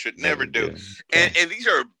do, should never Never do. do. Okay. And these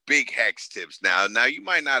are Big Hec's tips. Now you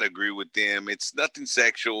might not agree with them. It's nothing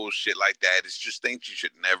sexual, shit like that. It's just things you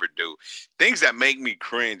should never do. Things that make me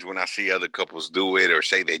cringe when I see other couples do it or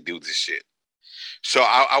say they do this shit. So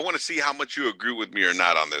I want to see how much you agree with me or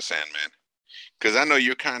not on this, Sandman. Because I know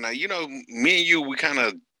you're kind of, me and you, we kind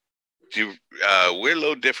of we're a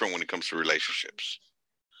little different when it comes to relationships.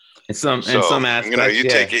 In some aspects, you yeah.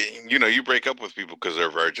 take it, you break up with people because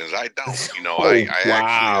they're virgins. I don't, Oh, I wow.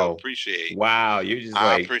 actually appreciate. Wow,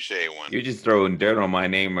 I appreciate one. You're just throwing dirt on my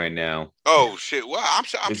name right now. Oh shit! Well, I'm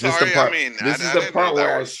sorry. This is the part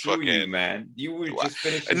where I sue you, man. You were just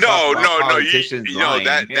finishing. No.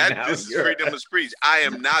 Lying, This is freedom of speech. I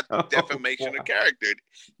am not defamation of character.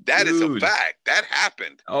 That is a fact. That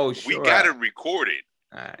happened. Oh, sure. We got it recorded.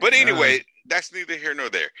 Right. But anyway, that's neither here nor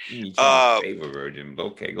there. Save a virgin.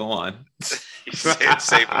 Okay, go on. He said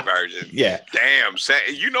save a virgin. Yeah. Damn.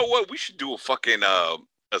 You know what? We should do a fucking a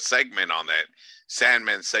segment on that.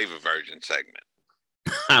 Sandman Save a Virgin segment.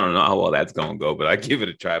 I don't know how well that's gonna go, but I give it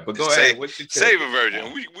a try. But go ahead. What's your Save a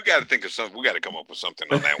Virgin. We got to think of something. We got to come up with something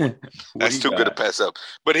on that one. That's too good to pass up.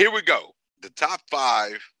 But here we go. The top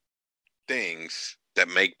 5 things that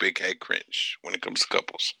make Big Hec cringe when it comes to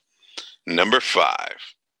couples. Number 5.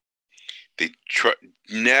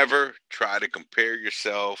 Never try to compare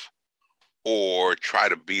yourself or try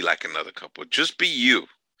to be like another couple. Just be you.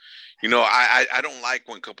 I don't like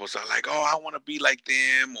when couples are like, oh, I want to be like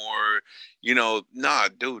them, or, nah,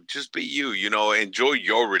 dude, just be you, enjoy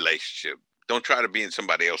your relationship. Don't try to be in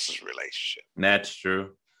somebody else's relationship. That's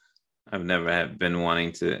true. I've never been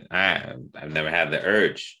wanting to, I've never had the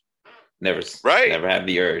urge. Never had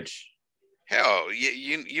the urge. Hell,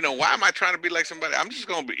 why am I trying to be like somebody? I'm just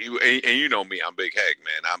gonna be, and you know me, I'm Big Hec,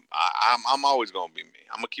 man. I'm always gonna be me.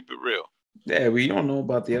 I'm gonna keep it real. Yeah, we don't know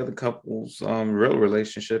about the other couple's real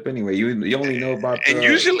relationship anyway. You only know about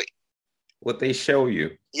usually what they show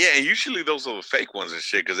you. Yeah, and usually those are the fake ones and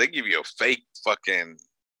shit because they give you a fake fucking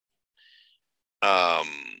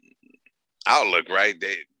outlook, right?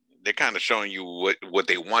 They're kind of showing you what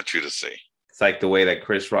they want you to see. It's like the way that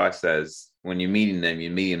Chris Rock says, when you're meeting them,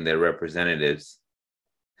 you're meeting their representatives.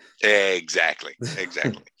 Exactly.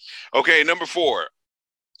 Okay, number 4.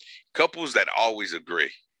 Couples that always agree.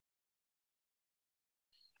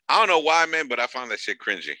 I don't know why, man, but I found that shit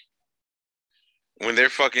cringy. When they're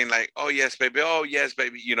fucking like, oh, yes, baby.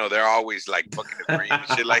 They're always like fucking agreeing and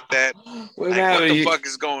shit like that. What the fuck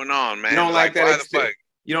is going on, man? You don't like that?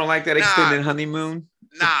 You don't like that extended honeymoon?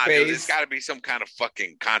 Nah, dude, there's got to be some kind of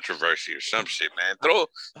fucking controversy or some shit, man. Throw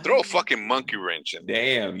a fucking monkey wrench in.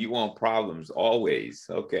 Damn, you want problems always.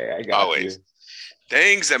 Okay, I got you.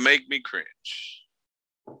 Things that make me cringe.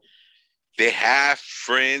 They have best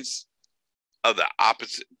friends of the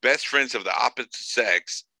opposite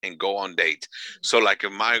sex and go on dates. So like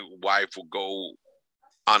if my wife will go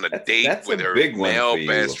on a date with her male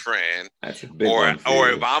best friend, or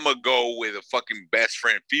if I'm gonna go with a fucking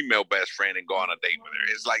female best friend and go on a date with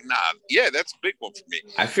her, it's like, nah, yeah, that's a big one for me.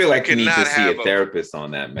 I feel like you need to see a therapist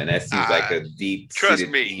on that, man. That seems like a deep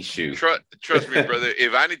issue. Trust me, brother.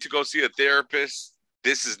 If I need to go see a therapist,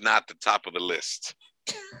 this is not the top of the list.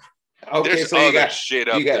 Okay, there's so other shit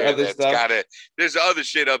up there that's gotta. There's other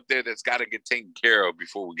shit up there that's gotta get taken care of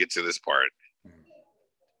before we get to this part.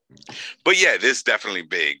 But yeah, this is definitely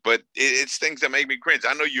big. But it's things that make me cringe.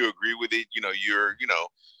 I know you agree with it. I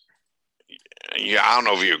don't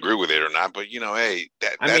know if you agree with it or not. But hey,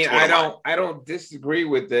 I don't disagree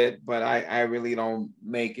with it, but I really don't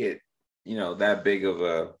make it that big of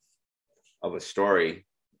a story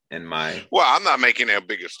in my. Well, I'm not making it a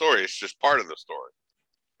bigger story. It's just part of the story.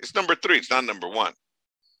 It's number 3. It's not number 1.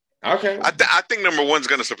 Okay. I think number 1's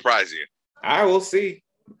going to surprise you. I will see.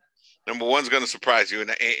 Number 1's going to surprise you.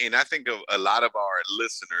 And I think of a lot of our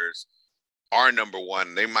listeners are number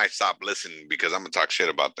 1. They might stop listening because I'm going to talk shit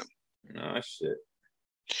about them. Oh, shit.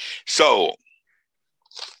 So,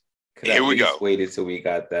 here we go. Waited till we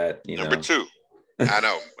got that, Number 2. I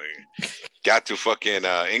know. Got to fucking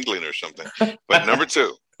England or something. But number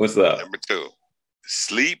 2. What's up? Number 2.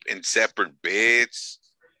 Sleep in separate beds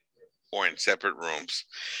or in separate rooms.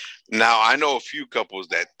 Now, I know a few couples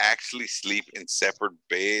that actually sleep in separate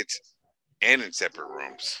beds and in separate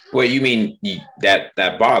rooms. Well, you mean that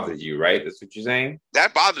bothers you, right? That's what you're saying?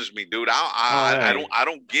 That bothers me, dude. I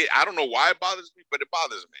don't know why it bothers me, but it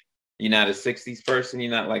bothers me. You're not a 60s person? You're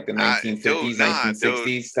not like the Dude, 1950s, nah, 1960s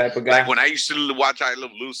dude. type of Like guy? when I used to watch I Love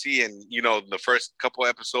Lucy, and the first couple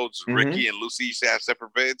episodes, Mm-hmm. Ricky and Lucy used to have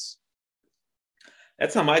separate beds.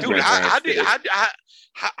 That's how my Dude, how grandparents do did it.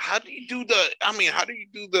 how do you do the? I mean, how do you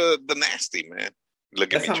do the nasty, man?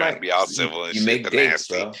 Look at That's me how trying to be all you, civil and you shit. The make dates,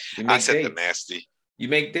 nasty. bro. You I make said the dates. nasty. You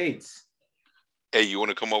make dates. Hey, you want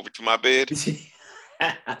to come over to my bed?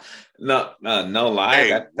 No lie. Hey,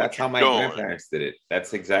 That's what how you my doing? grandparents did it.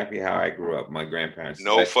 That's exactly how I grew up. My grandparents.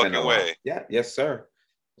 No It's been a fucking while. way. Yeah. Yes, sir.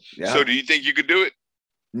 So, Yeah. do you think you could do it?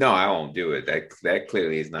 No, I won't do it. That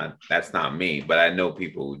clearly is not. That's not me. But I know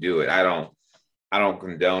people who do it. I don't. I don't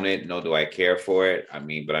condone it, nor do I care for it. I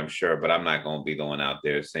mean, but I'm sure, but I'm not going to be going out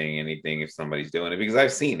there saying anything if somebody's doing it because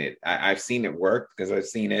I've seen it. I've seen it work because I've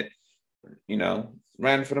seen it,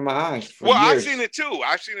 right in front of my eyes for Well, years. I've seen it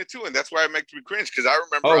too, and that's why it makes me cringe because I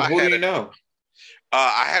remember Oh, who do you know?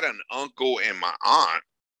 I had an uncle and my aunt.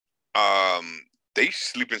 They used to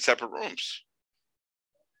sleep in separate rooms.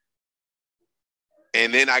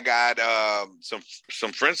 And then I got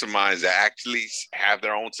some friends of mine that actually have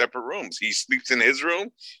their own separate rooms. He sleeps in his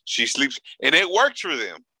room, she sleeps, and it works for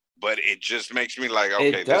them. But it just makes me like,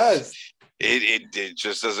 okay, It does. It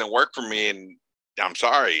just doesn't work for me, and I'm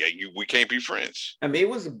sorry, we can't be friends. I mean, it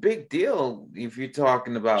was a big deal if you're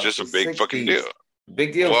talking about Just a big 60s. fucking deal.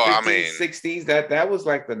 Big deal. Well, 50s, I mean, 60s. That was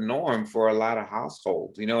like the norm for a lot of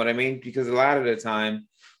households. You know what I mean? Because a lot of the time,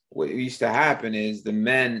 what used to happen is the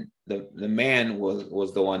man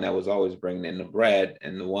was the one that was always bringing in the bread,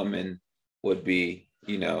 and the woman would be,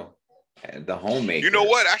 the homemaker. You know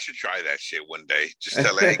what? I should try that shit one day. Just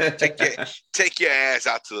tell her, hey, take your ass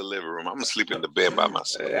out to the living room. I'm gonna sleep in the bed by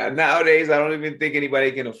myself. Nowadays, I don't even think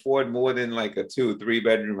anybody can afford more than like a 2-3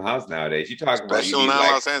 bedroom house nowadays. You're talking especially about now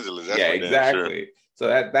in Los Angeles. That's exactly. Sure.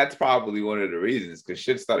 So that's probably one of the reasons because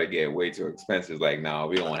shit started getting way too expensive. Like, no,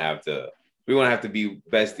 we don't have to. We won't have to be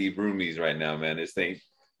bestie roomies right now, man. This thing,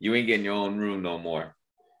 you ain't getting your own room no more.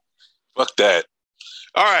 Fuck that.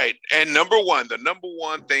 All right, and the number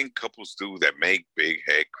one thing couples do that make Big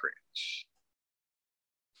Head cringe.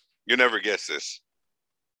 You never guess this.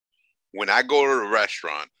 When I go to a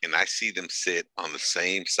restaurant and I see them sit on the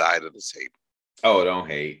same side of the table. Oh, don't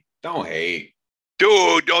hate. Don't hate.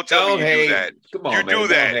 Dude, don't tell me you hate. do that. Come on, you man. do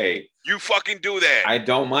that. Don't hate. You fucking do that. I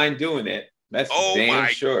don't mind doing it. That's damn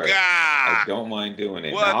sure. God. I don't mind doing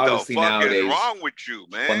it. What now, obviously, the fuck nowadays, is wrong with you,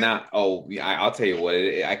 man? Well, now, I'll tell you what.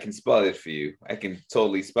 I can spell it for you. I can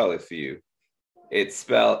totally spell it for you. It's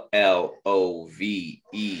spelled Love.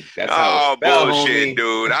 That's how it's spelled, bullshit, homie.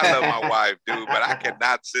 Dude. I love my wife, dude, but I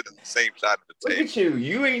cannot sit on the same side of the table. Look at you.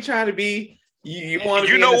 You ain't trying to be. You want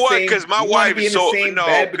to be know in the what? same. Because my wife be in the same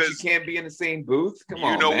bed, but you because can't be in the same booth. Come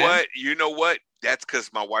on, know man. what? You know what? That's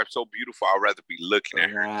because my wife's so beautiful. I'd rather be looking at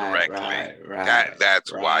her directly.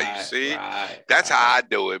 That's why. You see, that's how I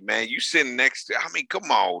do it, man. You sitting next to. I mean,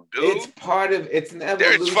 come on, dude. It's an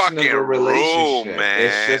evolution of a relationship, room, man.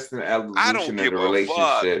 It's just an evolution of a relationship.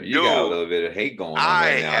 Fuck, you got a little bit of hate going on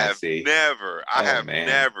right now. I see. I have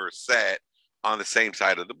never sat on the same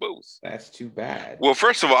side of the booth. That's too bad. Well,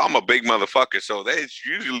 first of all, I'm a big motherfucker, so there's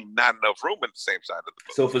usually not enough room in the same side of the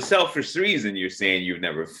booth. So for selfish reason, you're saying you've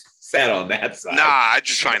never sat on that side. Nah, I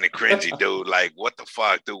just find it cringy, dude. Like, what the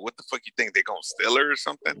fuck, dude? What the fuck you think they're gonna steal her or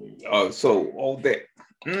something? I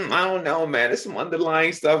don't know, man. There's some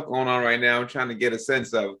underlying stuff going on right now. I'm trying to get a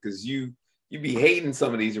sense of because you be hating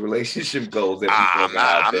some of these relationship goals that people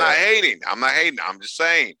I'm not hating. I'm just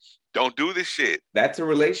saying. Don't do this shit. That's a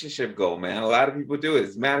relationship goal, man. A lot of people do it.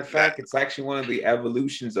 As a matter of fact, it's actually one of the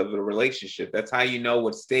evolutions of a relationship. That's how you know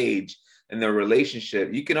what stage in the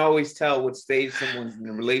relationship. You can always tell what stage someone's in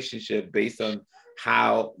a relationship based on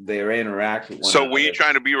how they interact with one another. So when you're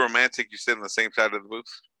trying to be romantic, you sit on the same side of the booth?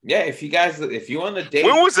 Yeah, if you're on a date.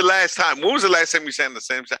 When was the last time you sat on the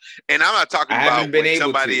same side? And I'm not talking about when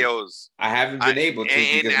somebody else. I haven't been able to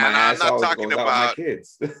because my ass always goes out with my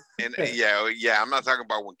kids. And I'm not talking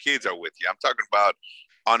about when kids are with you. I'm talking about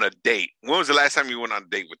on a date. When was the last time you went on a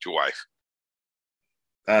date with your wife?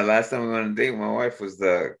 Last time we went on a date with my wife was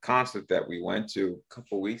the concert that we went to a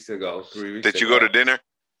couple weeks ago, 3 weeks ago. Did you go to dinner?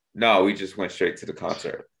 No, we just went straight to the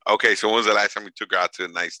concert. Okay, so when was the last time you took her out to a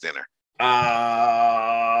nice dinner?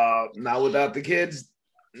 Not without the kids.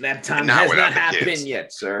 That time has not happened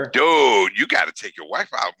yet, sir. Dude, you got to take your wife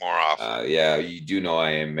out more often. Yeah, you do know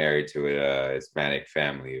I am married to a Hispanic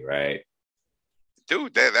family, right?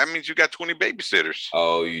 Dude, that means you got 20 babysitters.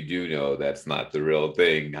 Oh, you do know that's not the real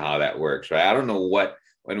thing, how that works, right? I don't know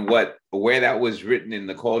where that was written in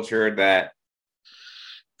the culture that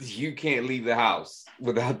you can't leave the house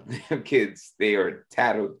without kids. They are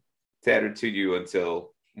tattered to you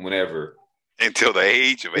until whenever. until the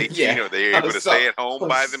age of 18, or they're able to stay at home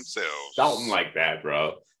by themselves. Something like that,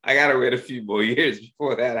 bro. I gotta wait a few more years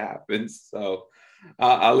before that happens. So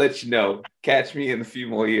I'll let you know. Catch me in a few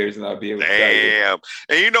more years, and I'll be able to tell you. Damn.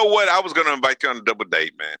 And you know what? I was gonna invite you on a double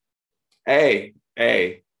date, man.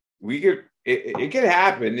 Hey, we could. It could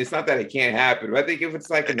happen. It's not that it can't happen, but I think if it's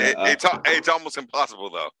like it's almost impossible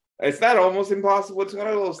though. It's not almost impossible. It's one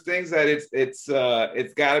of those things that it's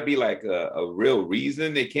got to be like a real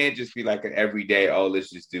reason. It can't just be like an everyday. Oh, let's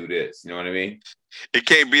just do this. You know what I mean? It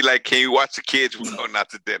can't be like, can you watch the kids? We're going out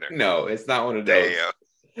to dinner. No, it's not one of those.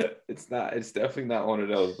 Damn. It's not. It's definitely not one of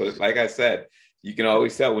those. But like I said, you can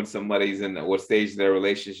always tell when somebody's in what stage of their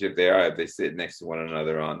relationship they are if they sit next to one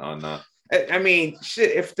another on. I mean,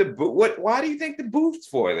 shit. If why do you think the booth's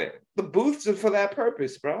for that? The booths are for that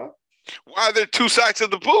purpose, bro. Why are there two sides of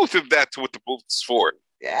the booth if that's what the booth is for?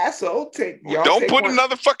 Yeah, so don't put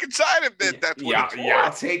another fucking side of that. That's what it's for. Y'all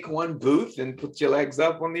take one booth and put your legs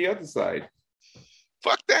up on the other side.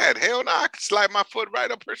 Fuck that. Hell no. I can slide my foot right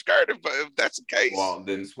up her skirt if that's the case. Well,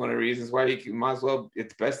 then it's one of the reasons why you might as well.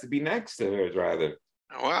 It's best to be next to her, rather.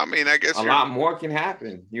 Well, I mean, I guess a lot more can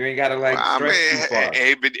happen. You ain't got to stretch too far.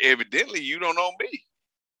 Evidently, you don't know me.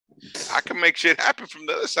 I can make shit happen from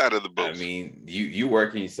the other side of the booth. I mean, you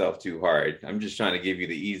working yourself too hard. I'm just trying to give you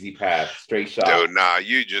the easy path, straight shot. Dude, nah,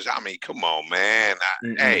 come on, man.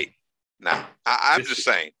 I'm just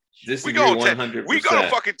saying. We're gonna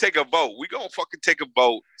fucking take a vote. We're gonna fucking take a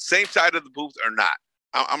vote. Same side of the booth or not.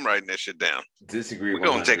 I'm writing that shit down. Disagree. We're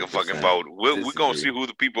gonna take a fucking vote. We're gonna see who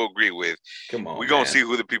the people agree with. Come on. We're gonna see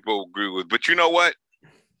who the people agree with. But you know what?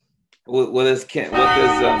 I don't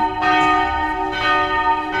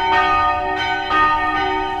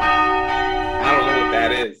know what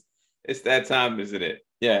that is. It's that time, isn't it?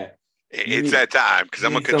 Yeah. It's that time because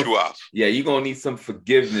I'm gonna cut you off. Yeah, you're gonna need some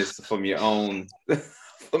forgiveness from your own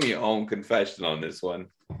confession on this one.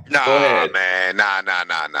 Nah, man. Nah.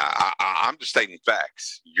 I'm just stating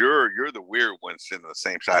facts. You're the weird one sitting on the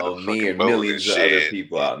same side of the me fucking and boat millions of other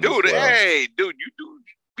people out. Dude, hey, dude, you do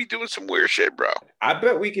be doing some weird shit, bro. I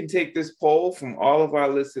bet we can take this poll from all of our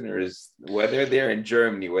listeners, whether they're in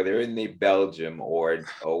Germany, whether in Belgium, or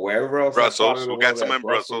wherever else. Brussels. We got some in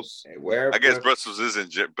Brussels. I guess Brussels is in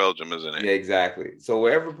Belgium, isn't it? Yeah, exactly. So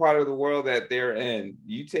wherever part of the world that they're in,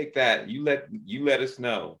 you take that. You let us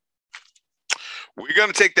know. We're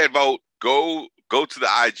gonna take that vote. Go to the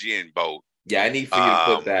IGN vote. Yeah, I need for you to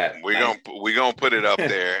put that. We're gonna put it up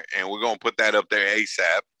there, and we're gonna put that up there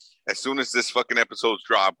ASAP. As soon as this fucking episode's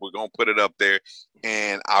dropped, we're gonna put it up there,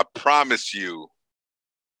 and I promise you,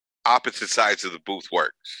 opposite sides of the booth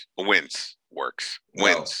wins.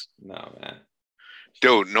 No, man.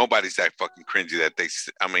 Dude, nobody's that fucking cringy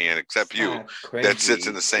except you, that sits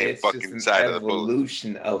in the same fucking side of the booth.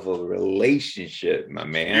 Evolution of a relationship, my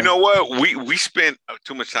man. You know what? We spent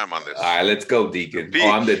too much time on this. All right, let's go, Deacon.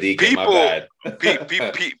 I'm the Deacon. My bad.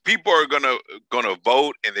 People are gonna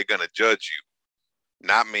vote, and they're gonna judge you,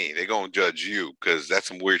 not me. They're gonna judge you because that's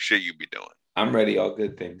some weird shit you be doing. I'm ready. All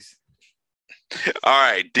good things. All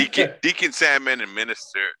right, Deacon Sandman and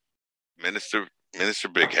Minister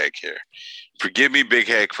Big Hec here. Forgive me, Big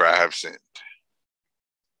Hec, for I have sinned.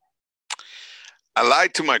 I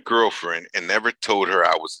lied to my girlfriend and never told her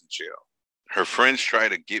I was in jail. Her friend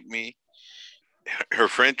tried to get me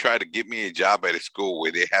a job at a school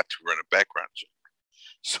where they have to run a background check.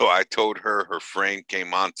 So I told her friend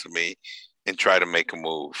came on to me and tried to make a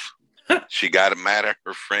move. She got mad at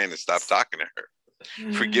her friend and stopped talking to her.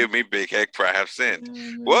 Forgive me, Big Hec, for I have sinned.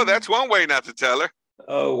 Well, that's one way not to tell her.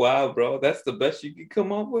 Oh, wow, bro. That's the best you could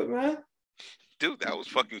come up with, man? Dude, that was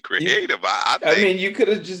fucking creative. I mean, you could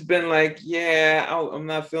have just been like, yeah, I'm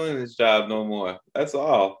not feeling this job no more. That's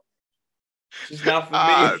all. It's just not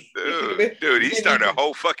for me. Dude, he started a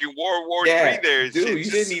whole fucking World War III there. Dude, you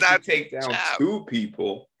didn't need to take down two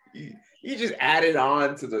people. You just added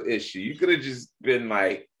on to the issue. You could have just been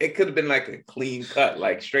like, it could have been like a clean cut,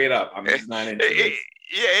 like straight up. I'm just not into this.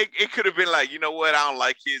 Yeah, it could have been like, you know what? I don't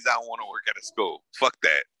like kids. I don't want to work at a school. Fuck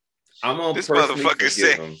that. I'm gonna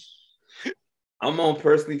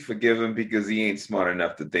personally forgive him because he ain't smart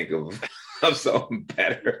enough to think of something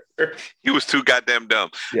better. He was too goddamn dumb.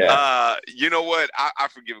 Yeah. You know what? I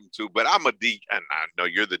forgive him too, but I'm a deacon. And I know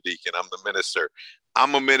you're the deacon. I'm the minister.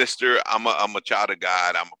 I'm a minister. I'm a child of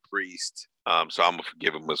God. I'm a priest. So I'm gonna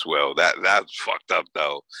forgive him as well. That's fucked up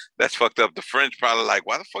though. That's fucked up. The friend's probably like,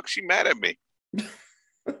 why the fuck she mad at me?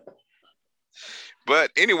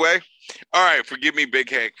 But anyway, all right. Forgive me, Big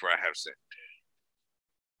Hec, for I have sinned.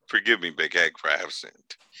 Forgive me, Big Hec, for I have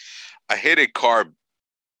sinned. I hit a car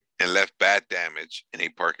and left bad damage in a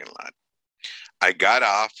parking lot. I got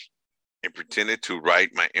off and pretended to write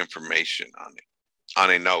my information on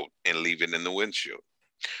a note and leave it in the windshield.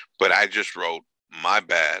 But I just wrote, "My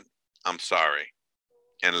bad, I'm sorry,"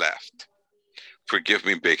 and left. Forgive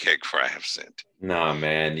me, Big Hec, for I have sinned. Nah,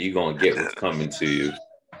 man, you gonna get what's coming to you.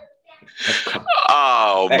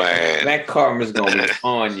 Oh man, that karma's gonna be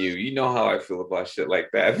on you. You know how I feel about shit like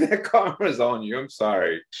that. That karma's on you. I'm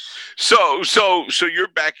sorry. So you're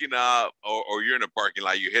backing up, or you're in a parking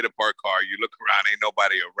lot. You hit a parked car. You look around, ain't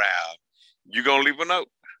nobody around. You gonna leave a note?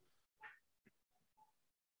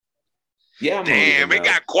 Yeah. Damn, it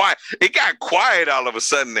got quiet. It got quiet all of a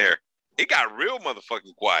sudden. There, it got real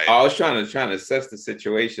motherfucking quiet. I was trying to assess the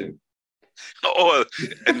situation. Oh,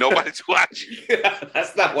 and nobody's watching.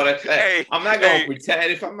 That's not what I said. Hey, I'm not gonna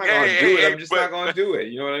pretend. If I'm not gonna do it, I'm just not gonna do it.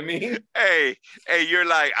 You know what I mean? Hey, you're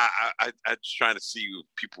like, I'm just trying to see if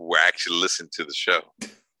people were actually listening to the show.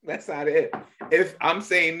 That's not it. If I'm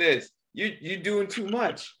saying this, you're doing too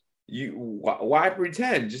much. Why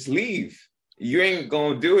pretend? Just leave. You ain't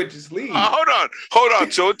gonna do it. Just leave. Hold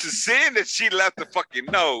on. So it's a sin that she left the fucking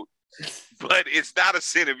note. But it's not a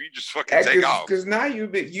sin if you just fucking take off. Because now you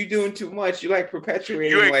doing too much. You like perpetuating.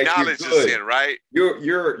 You acknowledge the sin, right?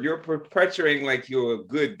 You're perpetuating like you're a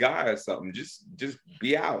good guy or something. Just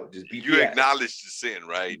be out. Just be. You acknowledge the sin,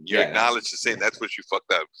 right? You acknowledge the sin. That's what you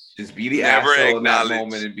fucked up. Just be the asshole in that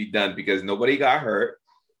moment and be done, because nobody got hurt.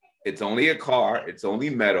 It's only a car. It's only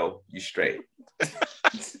metal. You straight.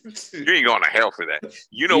 You ain't going to hell for that.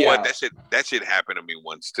 You know what? That shit happened to me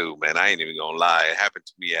once too, man. I ain't even gonna lie. It happened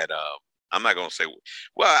to me at I'm not gonna say.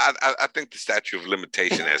 Well, I think the statute of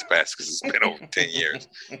limitation has passed because it's been over 10 years.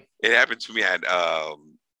 It happened to me at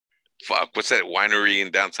what's that winery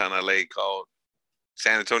in downtown LA called?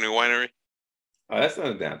 San Antonio Winery. Oh, that's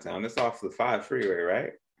not downtown. That's off the 5 freeway,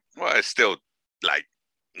 right? Well, it's still like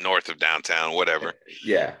north of downtown, whatever.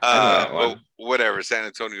 Yeah. Well, whatever, San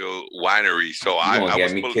Antonio Winery. So I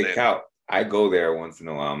was me kicked out. I go there once in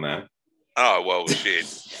a while, man. Oh well, shit.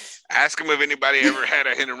 Ask them if anybody ever had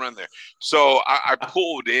a hit and run there. So I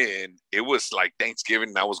pulled in. It was like Thanksgiving,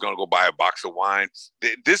 and I was gonna go buy a box of wine.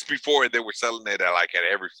 This before they were selling it at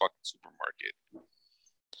every fucking supermarket,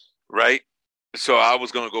 right? So I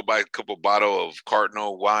was gonna go buy a couple bottle of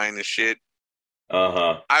Cardinal wine and shit.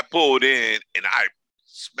 I pulled in and I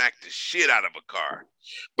smacked the shit out of a car.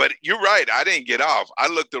 But you're right. I didn't get off. I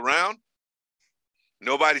looked around.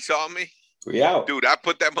 Nobody saw me. We out. Dude, I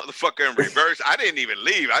put that motherfucker in reverse. I didn't even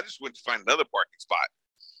leave. I just went to find another parking spot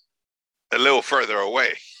a little further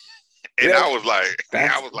away. And I was like,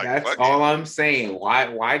 that's all I'm saying.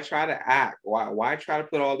 Why try to act? Why try to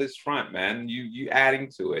put all this front, man? You adding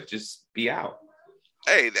to it. Just be out.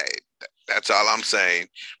 Hey, that's all I'm saying.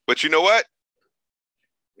 But you know what?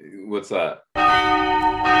 What's up?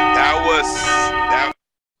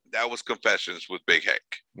 That was Confessions with Big Hec.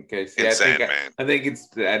 Okay, see, I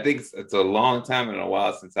think it's a long time and a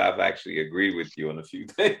while since I've actually agreed with you on a few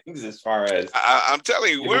things. As far as I'm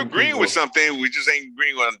telling you, we're agreeing with something. We just ain't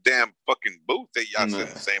agreeing on a damn fucking booth that y'all sit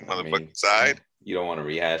on the same motherfucking side. You don't want to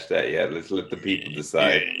rehash that yet. Let's let the people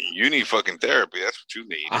decide. Yeah, you need fucking therapy. That's what you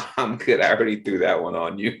need. I'm good. I already threw that one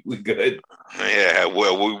on you. We good. Yeah.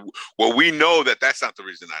 Well, we know that's not the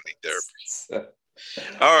reason I need therapy.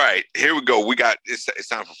 All right, here we go. It's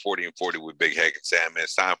time for 40 and 40 with Big Hec and Sandman.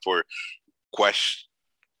 It's time for question.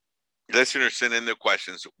 Listeners send in their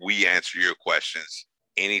questions. We answer your questions.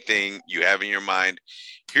 Anything you have in your mind.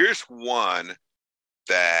 Here's one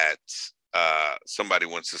that somebody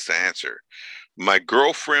wants us to answer. My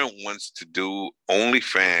girlfriend wants to do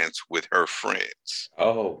OnlyFans with her friends.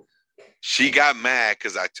 Oh. She got mad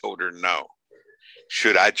because I told her no.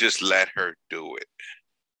 Should I just let her do it?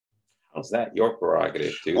 How's that your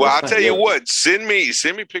prerogative, dude? Well, I'll tell you what. Send me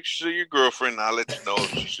pictures of your girlfriend, and I'll let you know if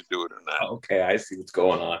she should do it or not. Okay, I see what's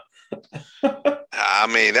going on. I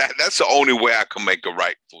mean, that's the only way I can make a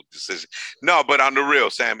rightful decision. No, but on the real,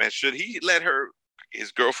 Sandman, should he let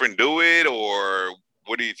his girlfriend do it, or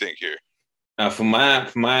what do you think here? For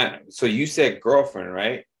my, so you said girlfriend,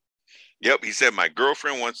 right? Yep, he said my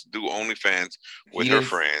girlfriend wants to do OnlyFans with her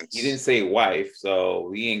friends. He didn't say wife,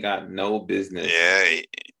 so he ain't got no business. Yeah.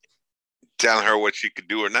 Telling her what she could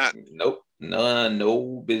do or not. Nope.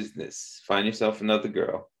 No business. Find yourself another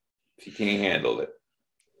girl if you can't handle it.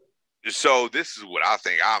 So this is what I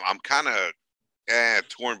think. I'm kind of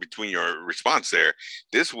torn between your response there.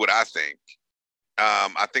 This is what I think.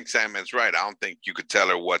 I think Sandman's right. I don't think you could tell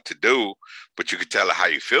her what to do, but you could tell her how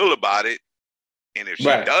you feel about it. And if she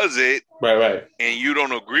does it, right, and you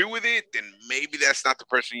don't agree with it, then maybe that's not the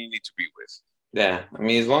person you need to be with. Yeah, I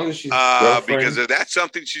mean, as long as she's because if that's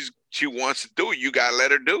something she wants to do, you gotta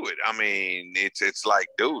let her do it. I mean, it's like,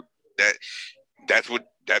 dude, that's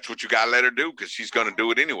that's what you gotta let her do because she's gonna do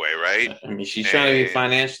it anyway, right? I mean, she's trying to be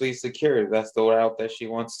financially secure. That's the route that she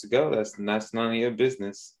wants to go. That's none of your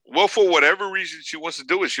business. Well, for whatever reason she wants to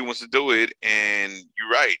do it, she wants to do it, and you're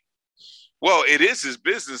right. Well, it is his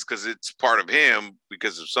business because it's part of him.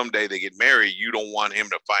 Because if someday they get married, you don't want him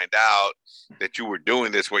to find out that you were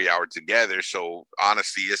doing this while y'all were together. So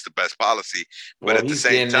honesty is the best policy. But at the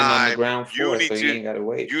same time, you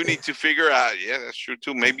need to figure out. Yeah, that's true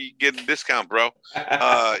too. Maybe you get a discount, bro.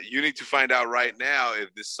 You need to find out right now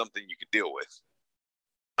if this is something you can deal with.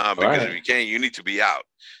 Because if you can't, you need to be out.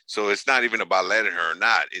 So it's not even about letting her or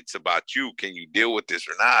not. It's about you. Can you deal with this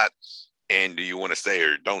or not? And do you want to stay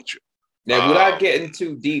or don't you? Now, without getting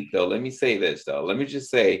too deep, though, let me say this, though. Let me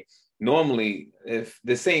just say, normally, if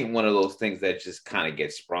this ain't one of those things that just kind of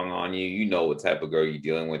gets sprung on you, you know what type of girl you're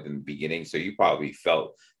dealing with in the beginning. So you probably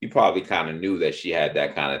kind of knew that she had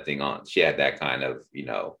that kind of thing on. She had that kind of,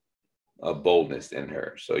 a boldness in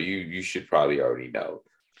her. So you should probably already know.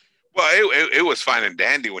 Well, it was fine and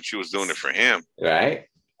dandy when she was doing it for him. Right?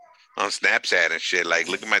 On Snapchat and shit. Like,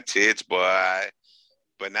 look at my tits, boy.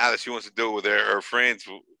 But now that she wants to do it with her friends,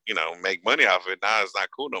 make money off it. Now it's not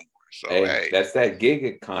cool no more. So hey, that's that gig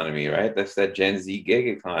economy, right? That's that Gen Z gig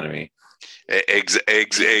economy.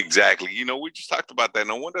 Exactly. We just talked about that.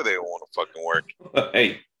 No wonder they don't want to fucking work.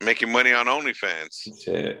 Hey, making money on OnlyFans.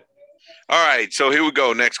 Shit. All right, so here we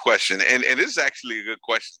go. Next question, and this is actually a good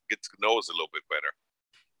question. Get to know us a little bit better.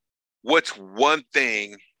 What's one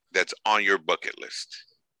thing that's on your bucket list?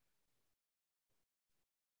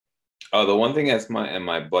 Oh, the one thing that's in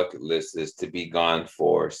my bucket list is to be gone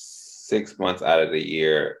for 6 months out of the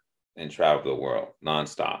year and travel the world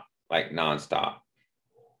nonstop, like nonstop.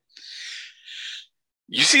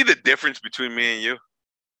 You see the difference between me and you?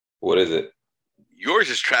 What is it? Yours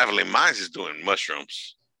is traveling. Mine's is doing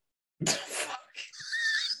mushrooms. Fuck,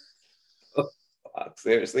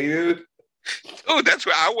 seriously, dude? Dude, that's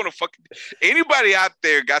why I want to fucking. Anybody out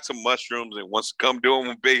there got some mushrooms and wants to come do them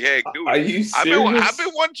with Big Hec, dude? Are you serious? I've been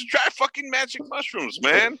wanting to try fucking magic mushrooms,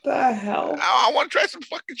 man. What the hell? I want to try some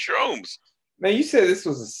fucking shrooms. Man, you said this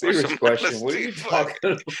was a serious question. What are you talking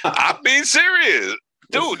about? I'm being serious,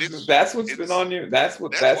 dude. That's what's been on your. That's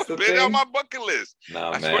what's been thing? On my bucket list.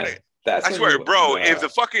 No, man. I swear, bro. If the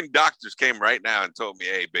fucking doctors came right now and told me,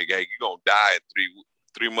 "Hey, Big Hec, you're gonna die in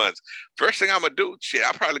 3 months," first thing I'm gonna do,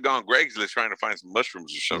 I'll probably go on Craigslist trying to find some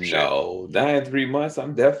mushrooms or some shit. No, die in 3 months.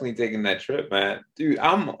 I'm definitely taking that trip, man. Dude,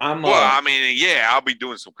 I'm. Well, I mean, yeah, I'll be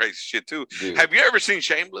doing some crazy shit too. Dude. Have you ever seen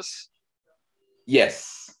Shameless?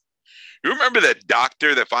 Yes. You remember that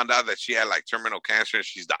doctor that found out that she had like terminal cancer and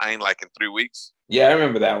she's dying like in 3 weeks? Yeah, I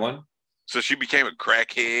remember that one. So she became a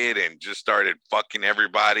crackhead and just started fucking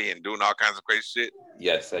everybody and doing all kinds of crazy shit.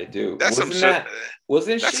 Yes, I do.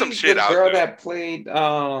 Wasn't she some shit the girl that played I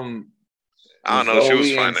don't know, she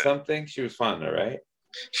was fine. Something she was fine, right?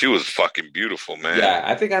 She was fucking beautiful, man. Yeah,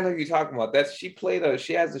 I think I know who you're talking about.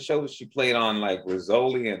 She has a show that she played on like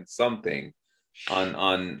Rizzoli and something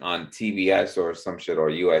on TBS or some shit or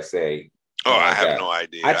USA. Oh, I have no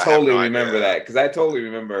idea. I totally remember that because I totally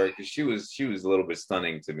remember her because she was a little bit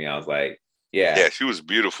stunning to me. I was like, yeah, she was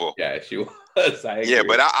beautiful. Yeah, she was. Yeah,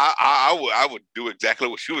 but I would do exactly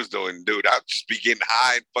what she was doing, dude. I'd just be getting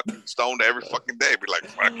high and fucking stoned every fucking day. Be like,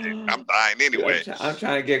 fuck it, I'm dying anyway. Dude, I'm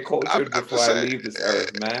trying to get cultured before I leave this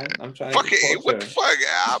earth, man. I'm trying to get cultured. What the fuck?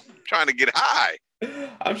 I'm trying to get high.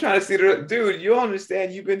 I'm trying to see dude. You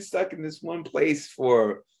understand? You've been stuck in this one place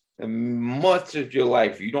for much of your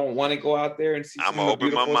life. You don't want to go out there and see. I'm gonna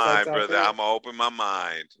open my mind, brother. I'm gonna open my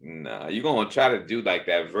mind. Nah, you're gonna try to do like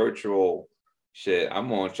that virtual shit. I'm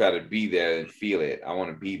gonna try to be there and feel it. I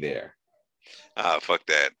want to be there. Fuck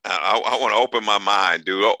that. I want to open my mind,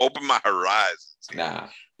 dude. Open my horizons. Nah,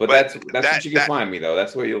 but that's what you can find me though.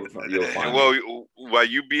 That's where you'll find me. While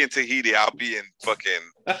you be in Tahiti, I'll be in fucking.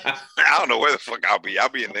 I don't know where the fuck I'll be. I'll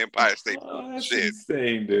be in the Empire State. That's shit.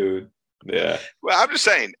 Insane, dude. Yeah. Well, I'm just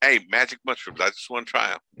saying, hey, magic mushrooms. I just want to try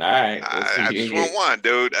them. All right. I just want one,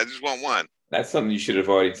 dude. I just want one. That's something you should have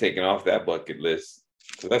already taken off that bucket list.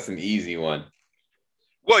 So that's an easy one.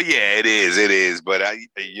 Well, yeah, it is. It is. But,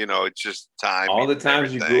 it's just time. All the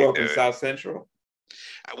times you grew up in South Central?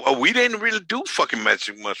 Well, we didn't really do fucking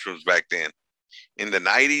magic mushrooms back then. In the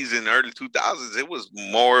 90s and early 2000s, it was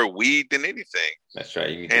more weed than anything. That's right.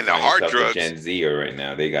 You and the hard drugs. Gen Z right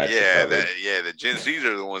now, they got the Gen Zs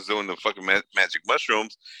are the ones doing the fucking magic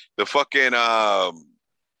mushrooms. The fucking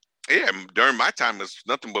during my time it was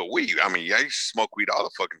nothing but weed. I mean, I used to smoke weed all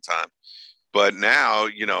the fucking time, but now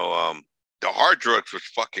the hard drugs was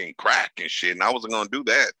fucking crack and shit, and I wasn't gonna do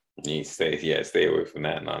that. You stay away from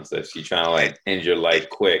that nonsense. You trying to like end your life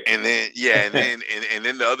quick. And then and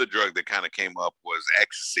then the other drug that kind of came up was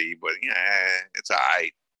ecstasy, but yeah, it's all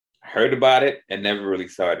right. Heard about it and never really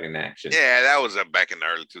saw it in action. Yeah, that was back in the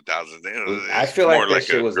early 2000s. I feel like that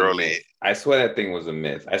shit was a myth. I swear that thing was a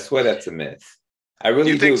myth. I swear that's a myth. I really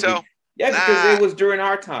do. You think so? Yeah, because it was during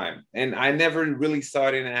our time, and I never really saw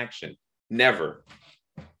it in action. Never.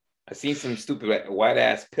 I seen some stupid white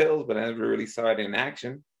ass pills, but I never really saw it in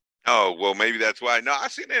action. Oh, well, maybe that's why. No, I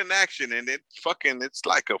seen it in action, and it's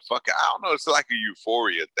like a fucking, I don't know, it's like a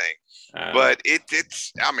euphoria thing. But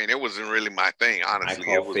it's, I mean, it wasn't really my thing, honestly.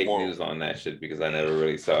 I it call was fake news on that shit because I never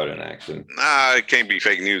really saw it in action. Nah, it can't be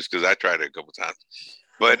fake news because I tried it a couple times.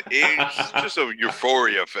 But it's just a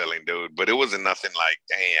euphoria feeling, dude. But it wasn't nothing like,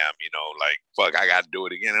 damn, like, fuck, I got to do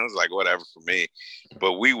it again. It was like, whatever for me.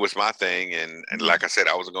 But weed was my thing. And like I said,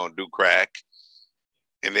 I wasn't going to do crack.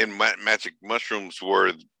 And then magic mushrooms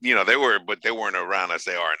were, but they weren't around as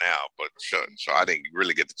they are now. But so I didn't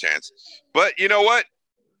really get the chance. But you know what?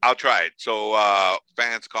 I'll try it. So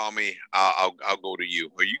fans call me. I'll go to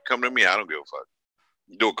you. Or you come to me. I don't give a fuck.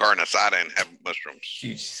 Do a carne asada and have mushrooms.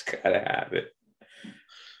 You just gotta have it.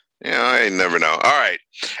 I never know. All right.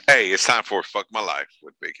 Hey, it's time for Fuck My Life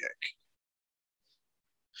with Big Hec.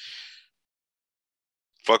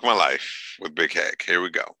 Fuck My Life with Big Hec. Here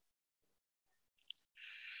we go.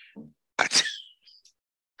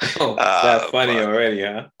 Oh, that's funny already,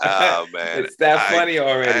 huh? Oh, man. It's that funny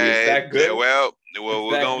already. It's that good? Well,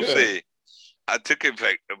 we're going to see. I took a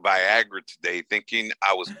Viagra today thinking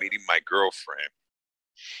I was meeting my girlfriend.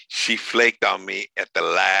 She flaked on me at the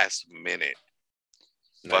last minute.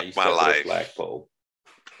 Fuck my life.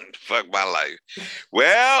 Fuck my life.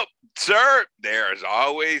 Well, sir, there's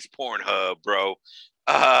always Pornhub, bro.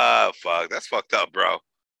 Fuck. That's fucked up, bro.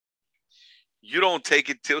 You don't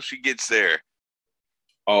take it till she gets there.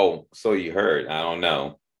 Oh, so you heard. I don't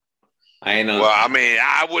know. I ain't know. Well, I mean,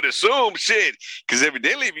 I would assume shit. Because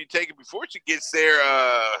evidently if you take it before she gets there,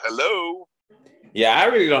 hello. Yeah, I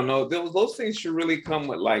really don't know. Those things should really come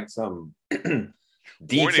with like some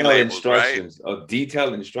detailed instructions. Right?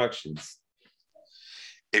 Detailed instructions.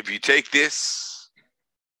 If you take this,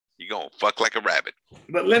 you're going to fuck like a rabbit.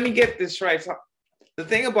 But let me get this right. So, the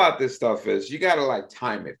thing about this stuff is you got to like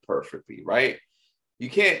time it perfectly, right? You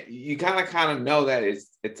kind of know that it's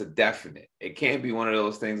a definite. It can't be one of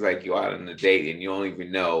those things like you out on a date and you don't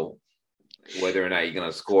even know whether or not you're going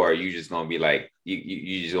to score. Or you just going to be like,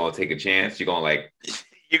 you just going to take a chance. You're going to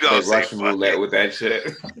play Russian roulette with that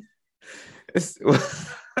shit.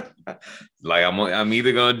 Like I'm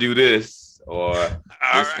either going to do this or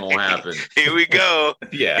this going to happen. Here we go.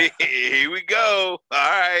 Yeah. Here we go.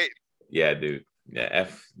 All right. Yeah, dude. Yeah,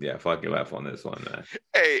 fuck your life on this one, man.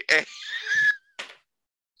 Hey.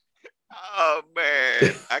 Oh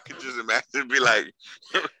man, I could just imagine be like,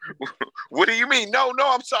 "What do you mean? No,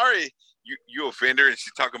 I'm sorry. You offend her, and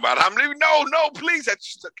she's talking about I'm leaving. No, please. I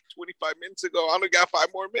just took 25 minutes ago. I only got 5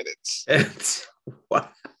 more minutes."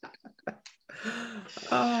 What?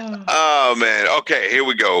 Oh man. Okay, here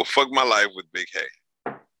we go. Fuck my life with Big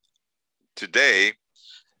Hec. Today,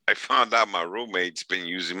 I found out my roommate's been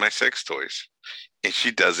using my sex toys. And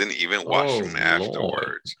she doesn't even wash them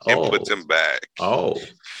afterwards and puts them back. Fuck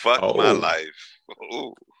my life.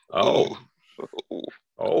 I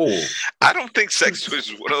don't think sex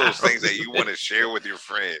toys is one of those things that you want to share with your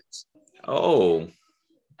friends. Oh.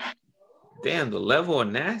 Damn, the level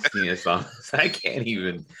of nastiness on this. I can't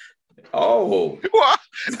even. Oh. Well,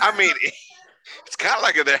 I mean, it's kind of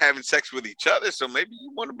like if they're having sex with each other. So maybe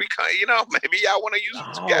you want to be kind of, maybe y'all want to use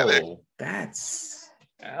them together.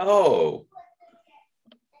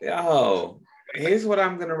 Here's what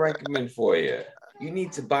I'm gonna recommend for you. You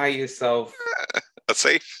need to buy yourself a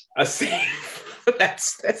safe. A safe.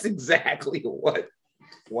 That's exactly what.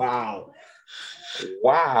 Wow.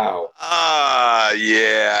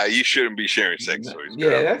 Yeah. You shouldn't be sharing sex toys.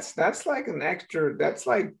 Yeah, that's like an extra. That's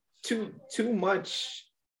like too much.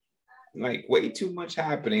 Like way too much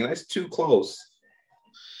happening. That's too close.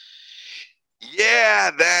 Yeah,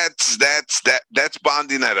 that's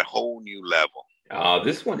bonding at a whole new level. Oh,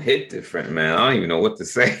 this one hit different, man. I don't even know what to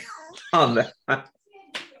say on that.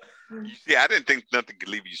 Yeah, I didn't think nothing could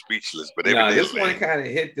leave you speechless, but this one kind of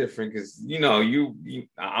hit different because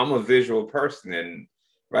I'm a visual person, and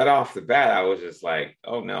right off the bat, I was just like,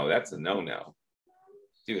 "Oh no, that's a no-no,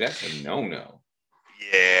 dude. That's a no-no."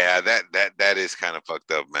 Yeah, that is kind of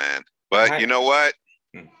fucked up, man. But you know what?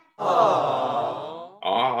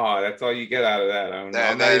 Oh, that's all you get out of that. I'm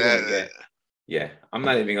not even gonna get. Yeah, I'm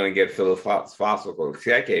not even gonna get philosophical.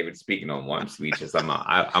 See, I can't even speak no more. I'm speechless. I'm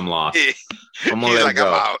lost. I'm gonna He's let like, it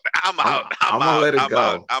go. I'm out. I'm gonna let it I'm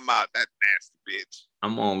out. go. I'm out. That nasty bitch.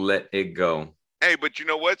 I'm gonna let it go. Hey, but you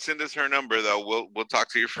know what? Send us her number though. We'll talk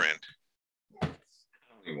to your friend. I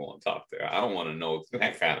don't even want to talk to her. I don't want to know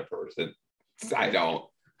that kind of person. I don't.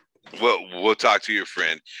 We'll talk to your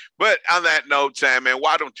friend. But on that note, Sandman,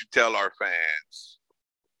 why don't you tell our fans?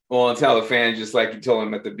 Well, I'll tell the fans just like you told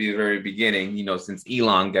them at the very beginning. You know, since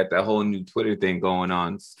Elon got that whole new Twitter thing going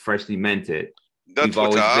on, freshly minted. We've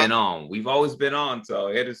always been on. We've always been on. So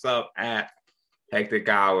hit us up at Hectic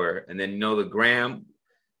Hour, and then the gram.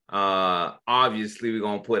 Obviously, we're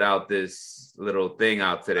gonna put out this little thing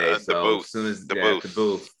out today. So as soon as the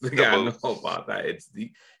booth, we gotta know about that. It's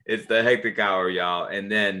the Hectic Hour, y'all.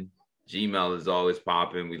 And then Gmail is always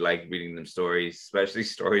popping. We like reading them stories, especially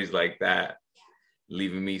stories like that,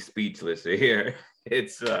 leaving me speechless here.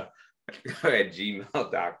 It's at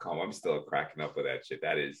gmail.com. I'm still cracking up with that shit.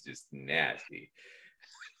 That is just nasty.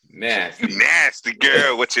 Nasty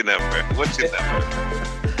girl. What's your number? What you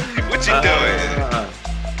doing?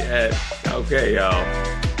 Yeah. Okay, y'all.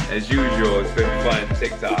 As usual, it's been fun.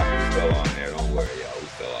 TikTok is still on there. Don't worry, y'all. We're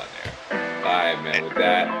still on there. All right, man. With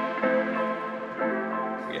that.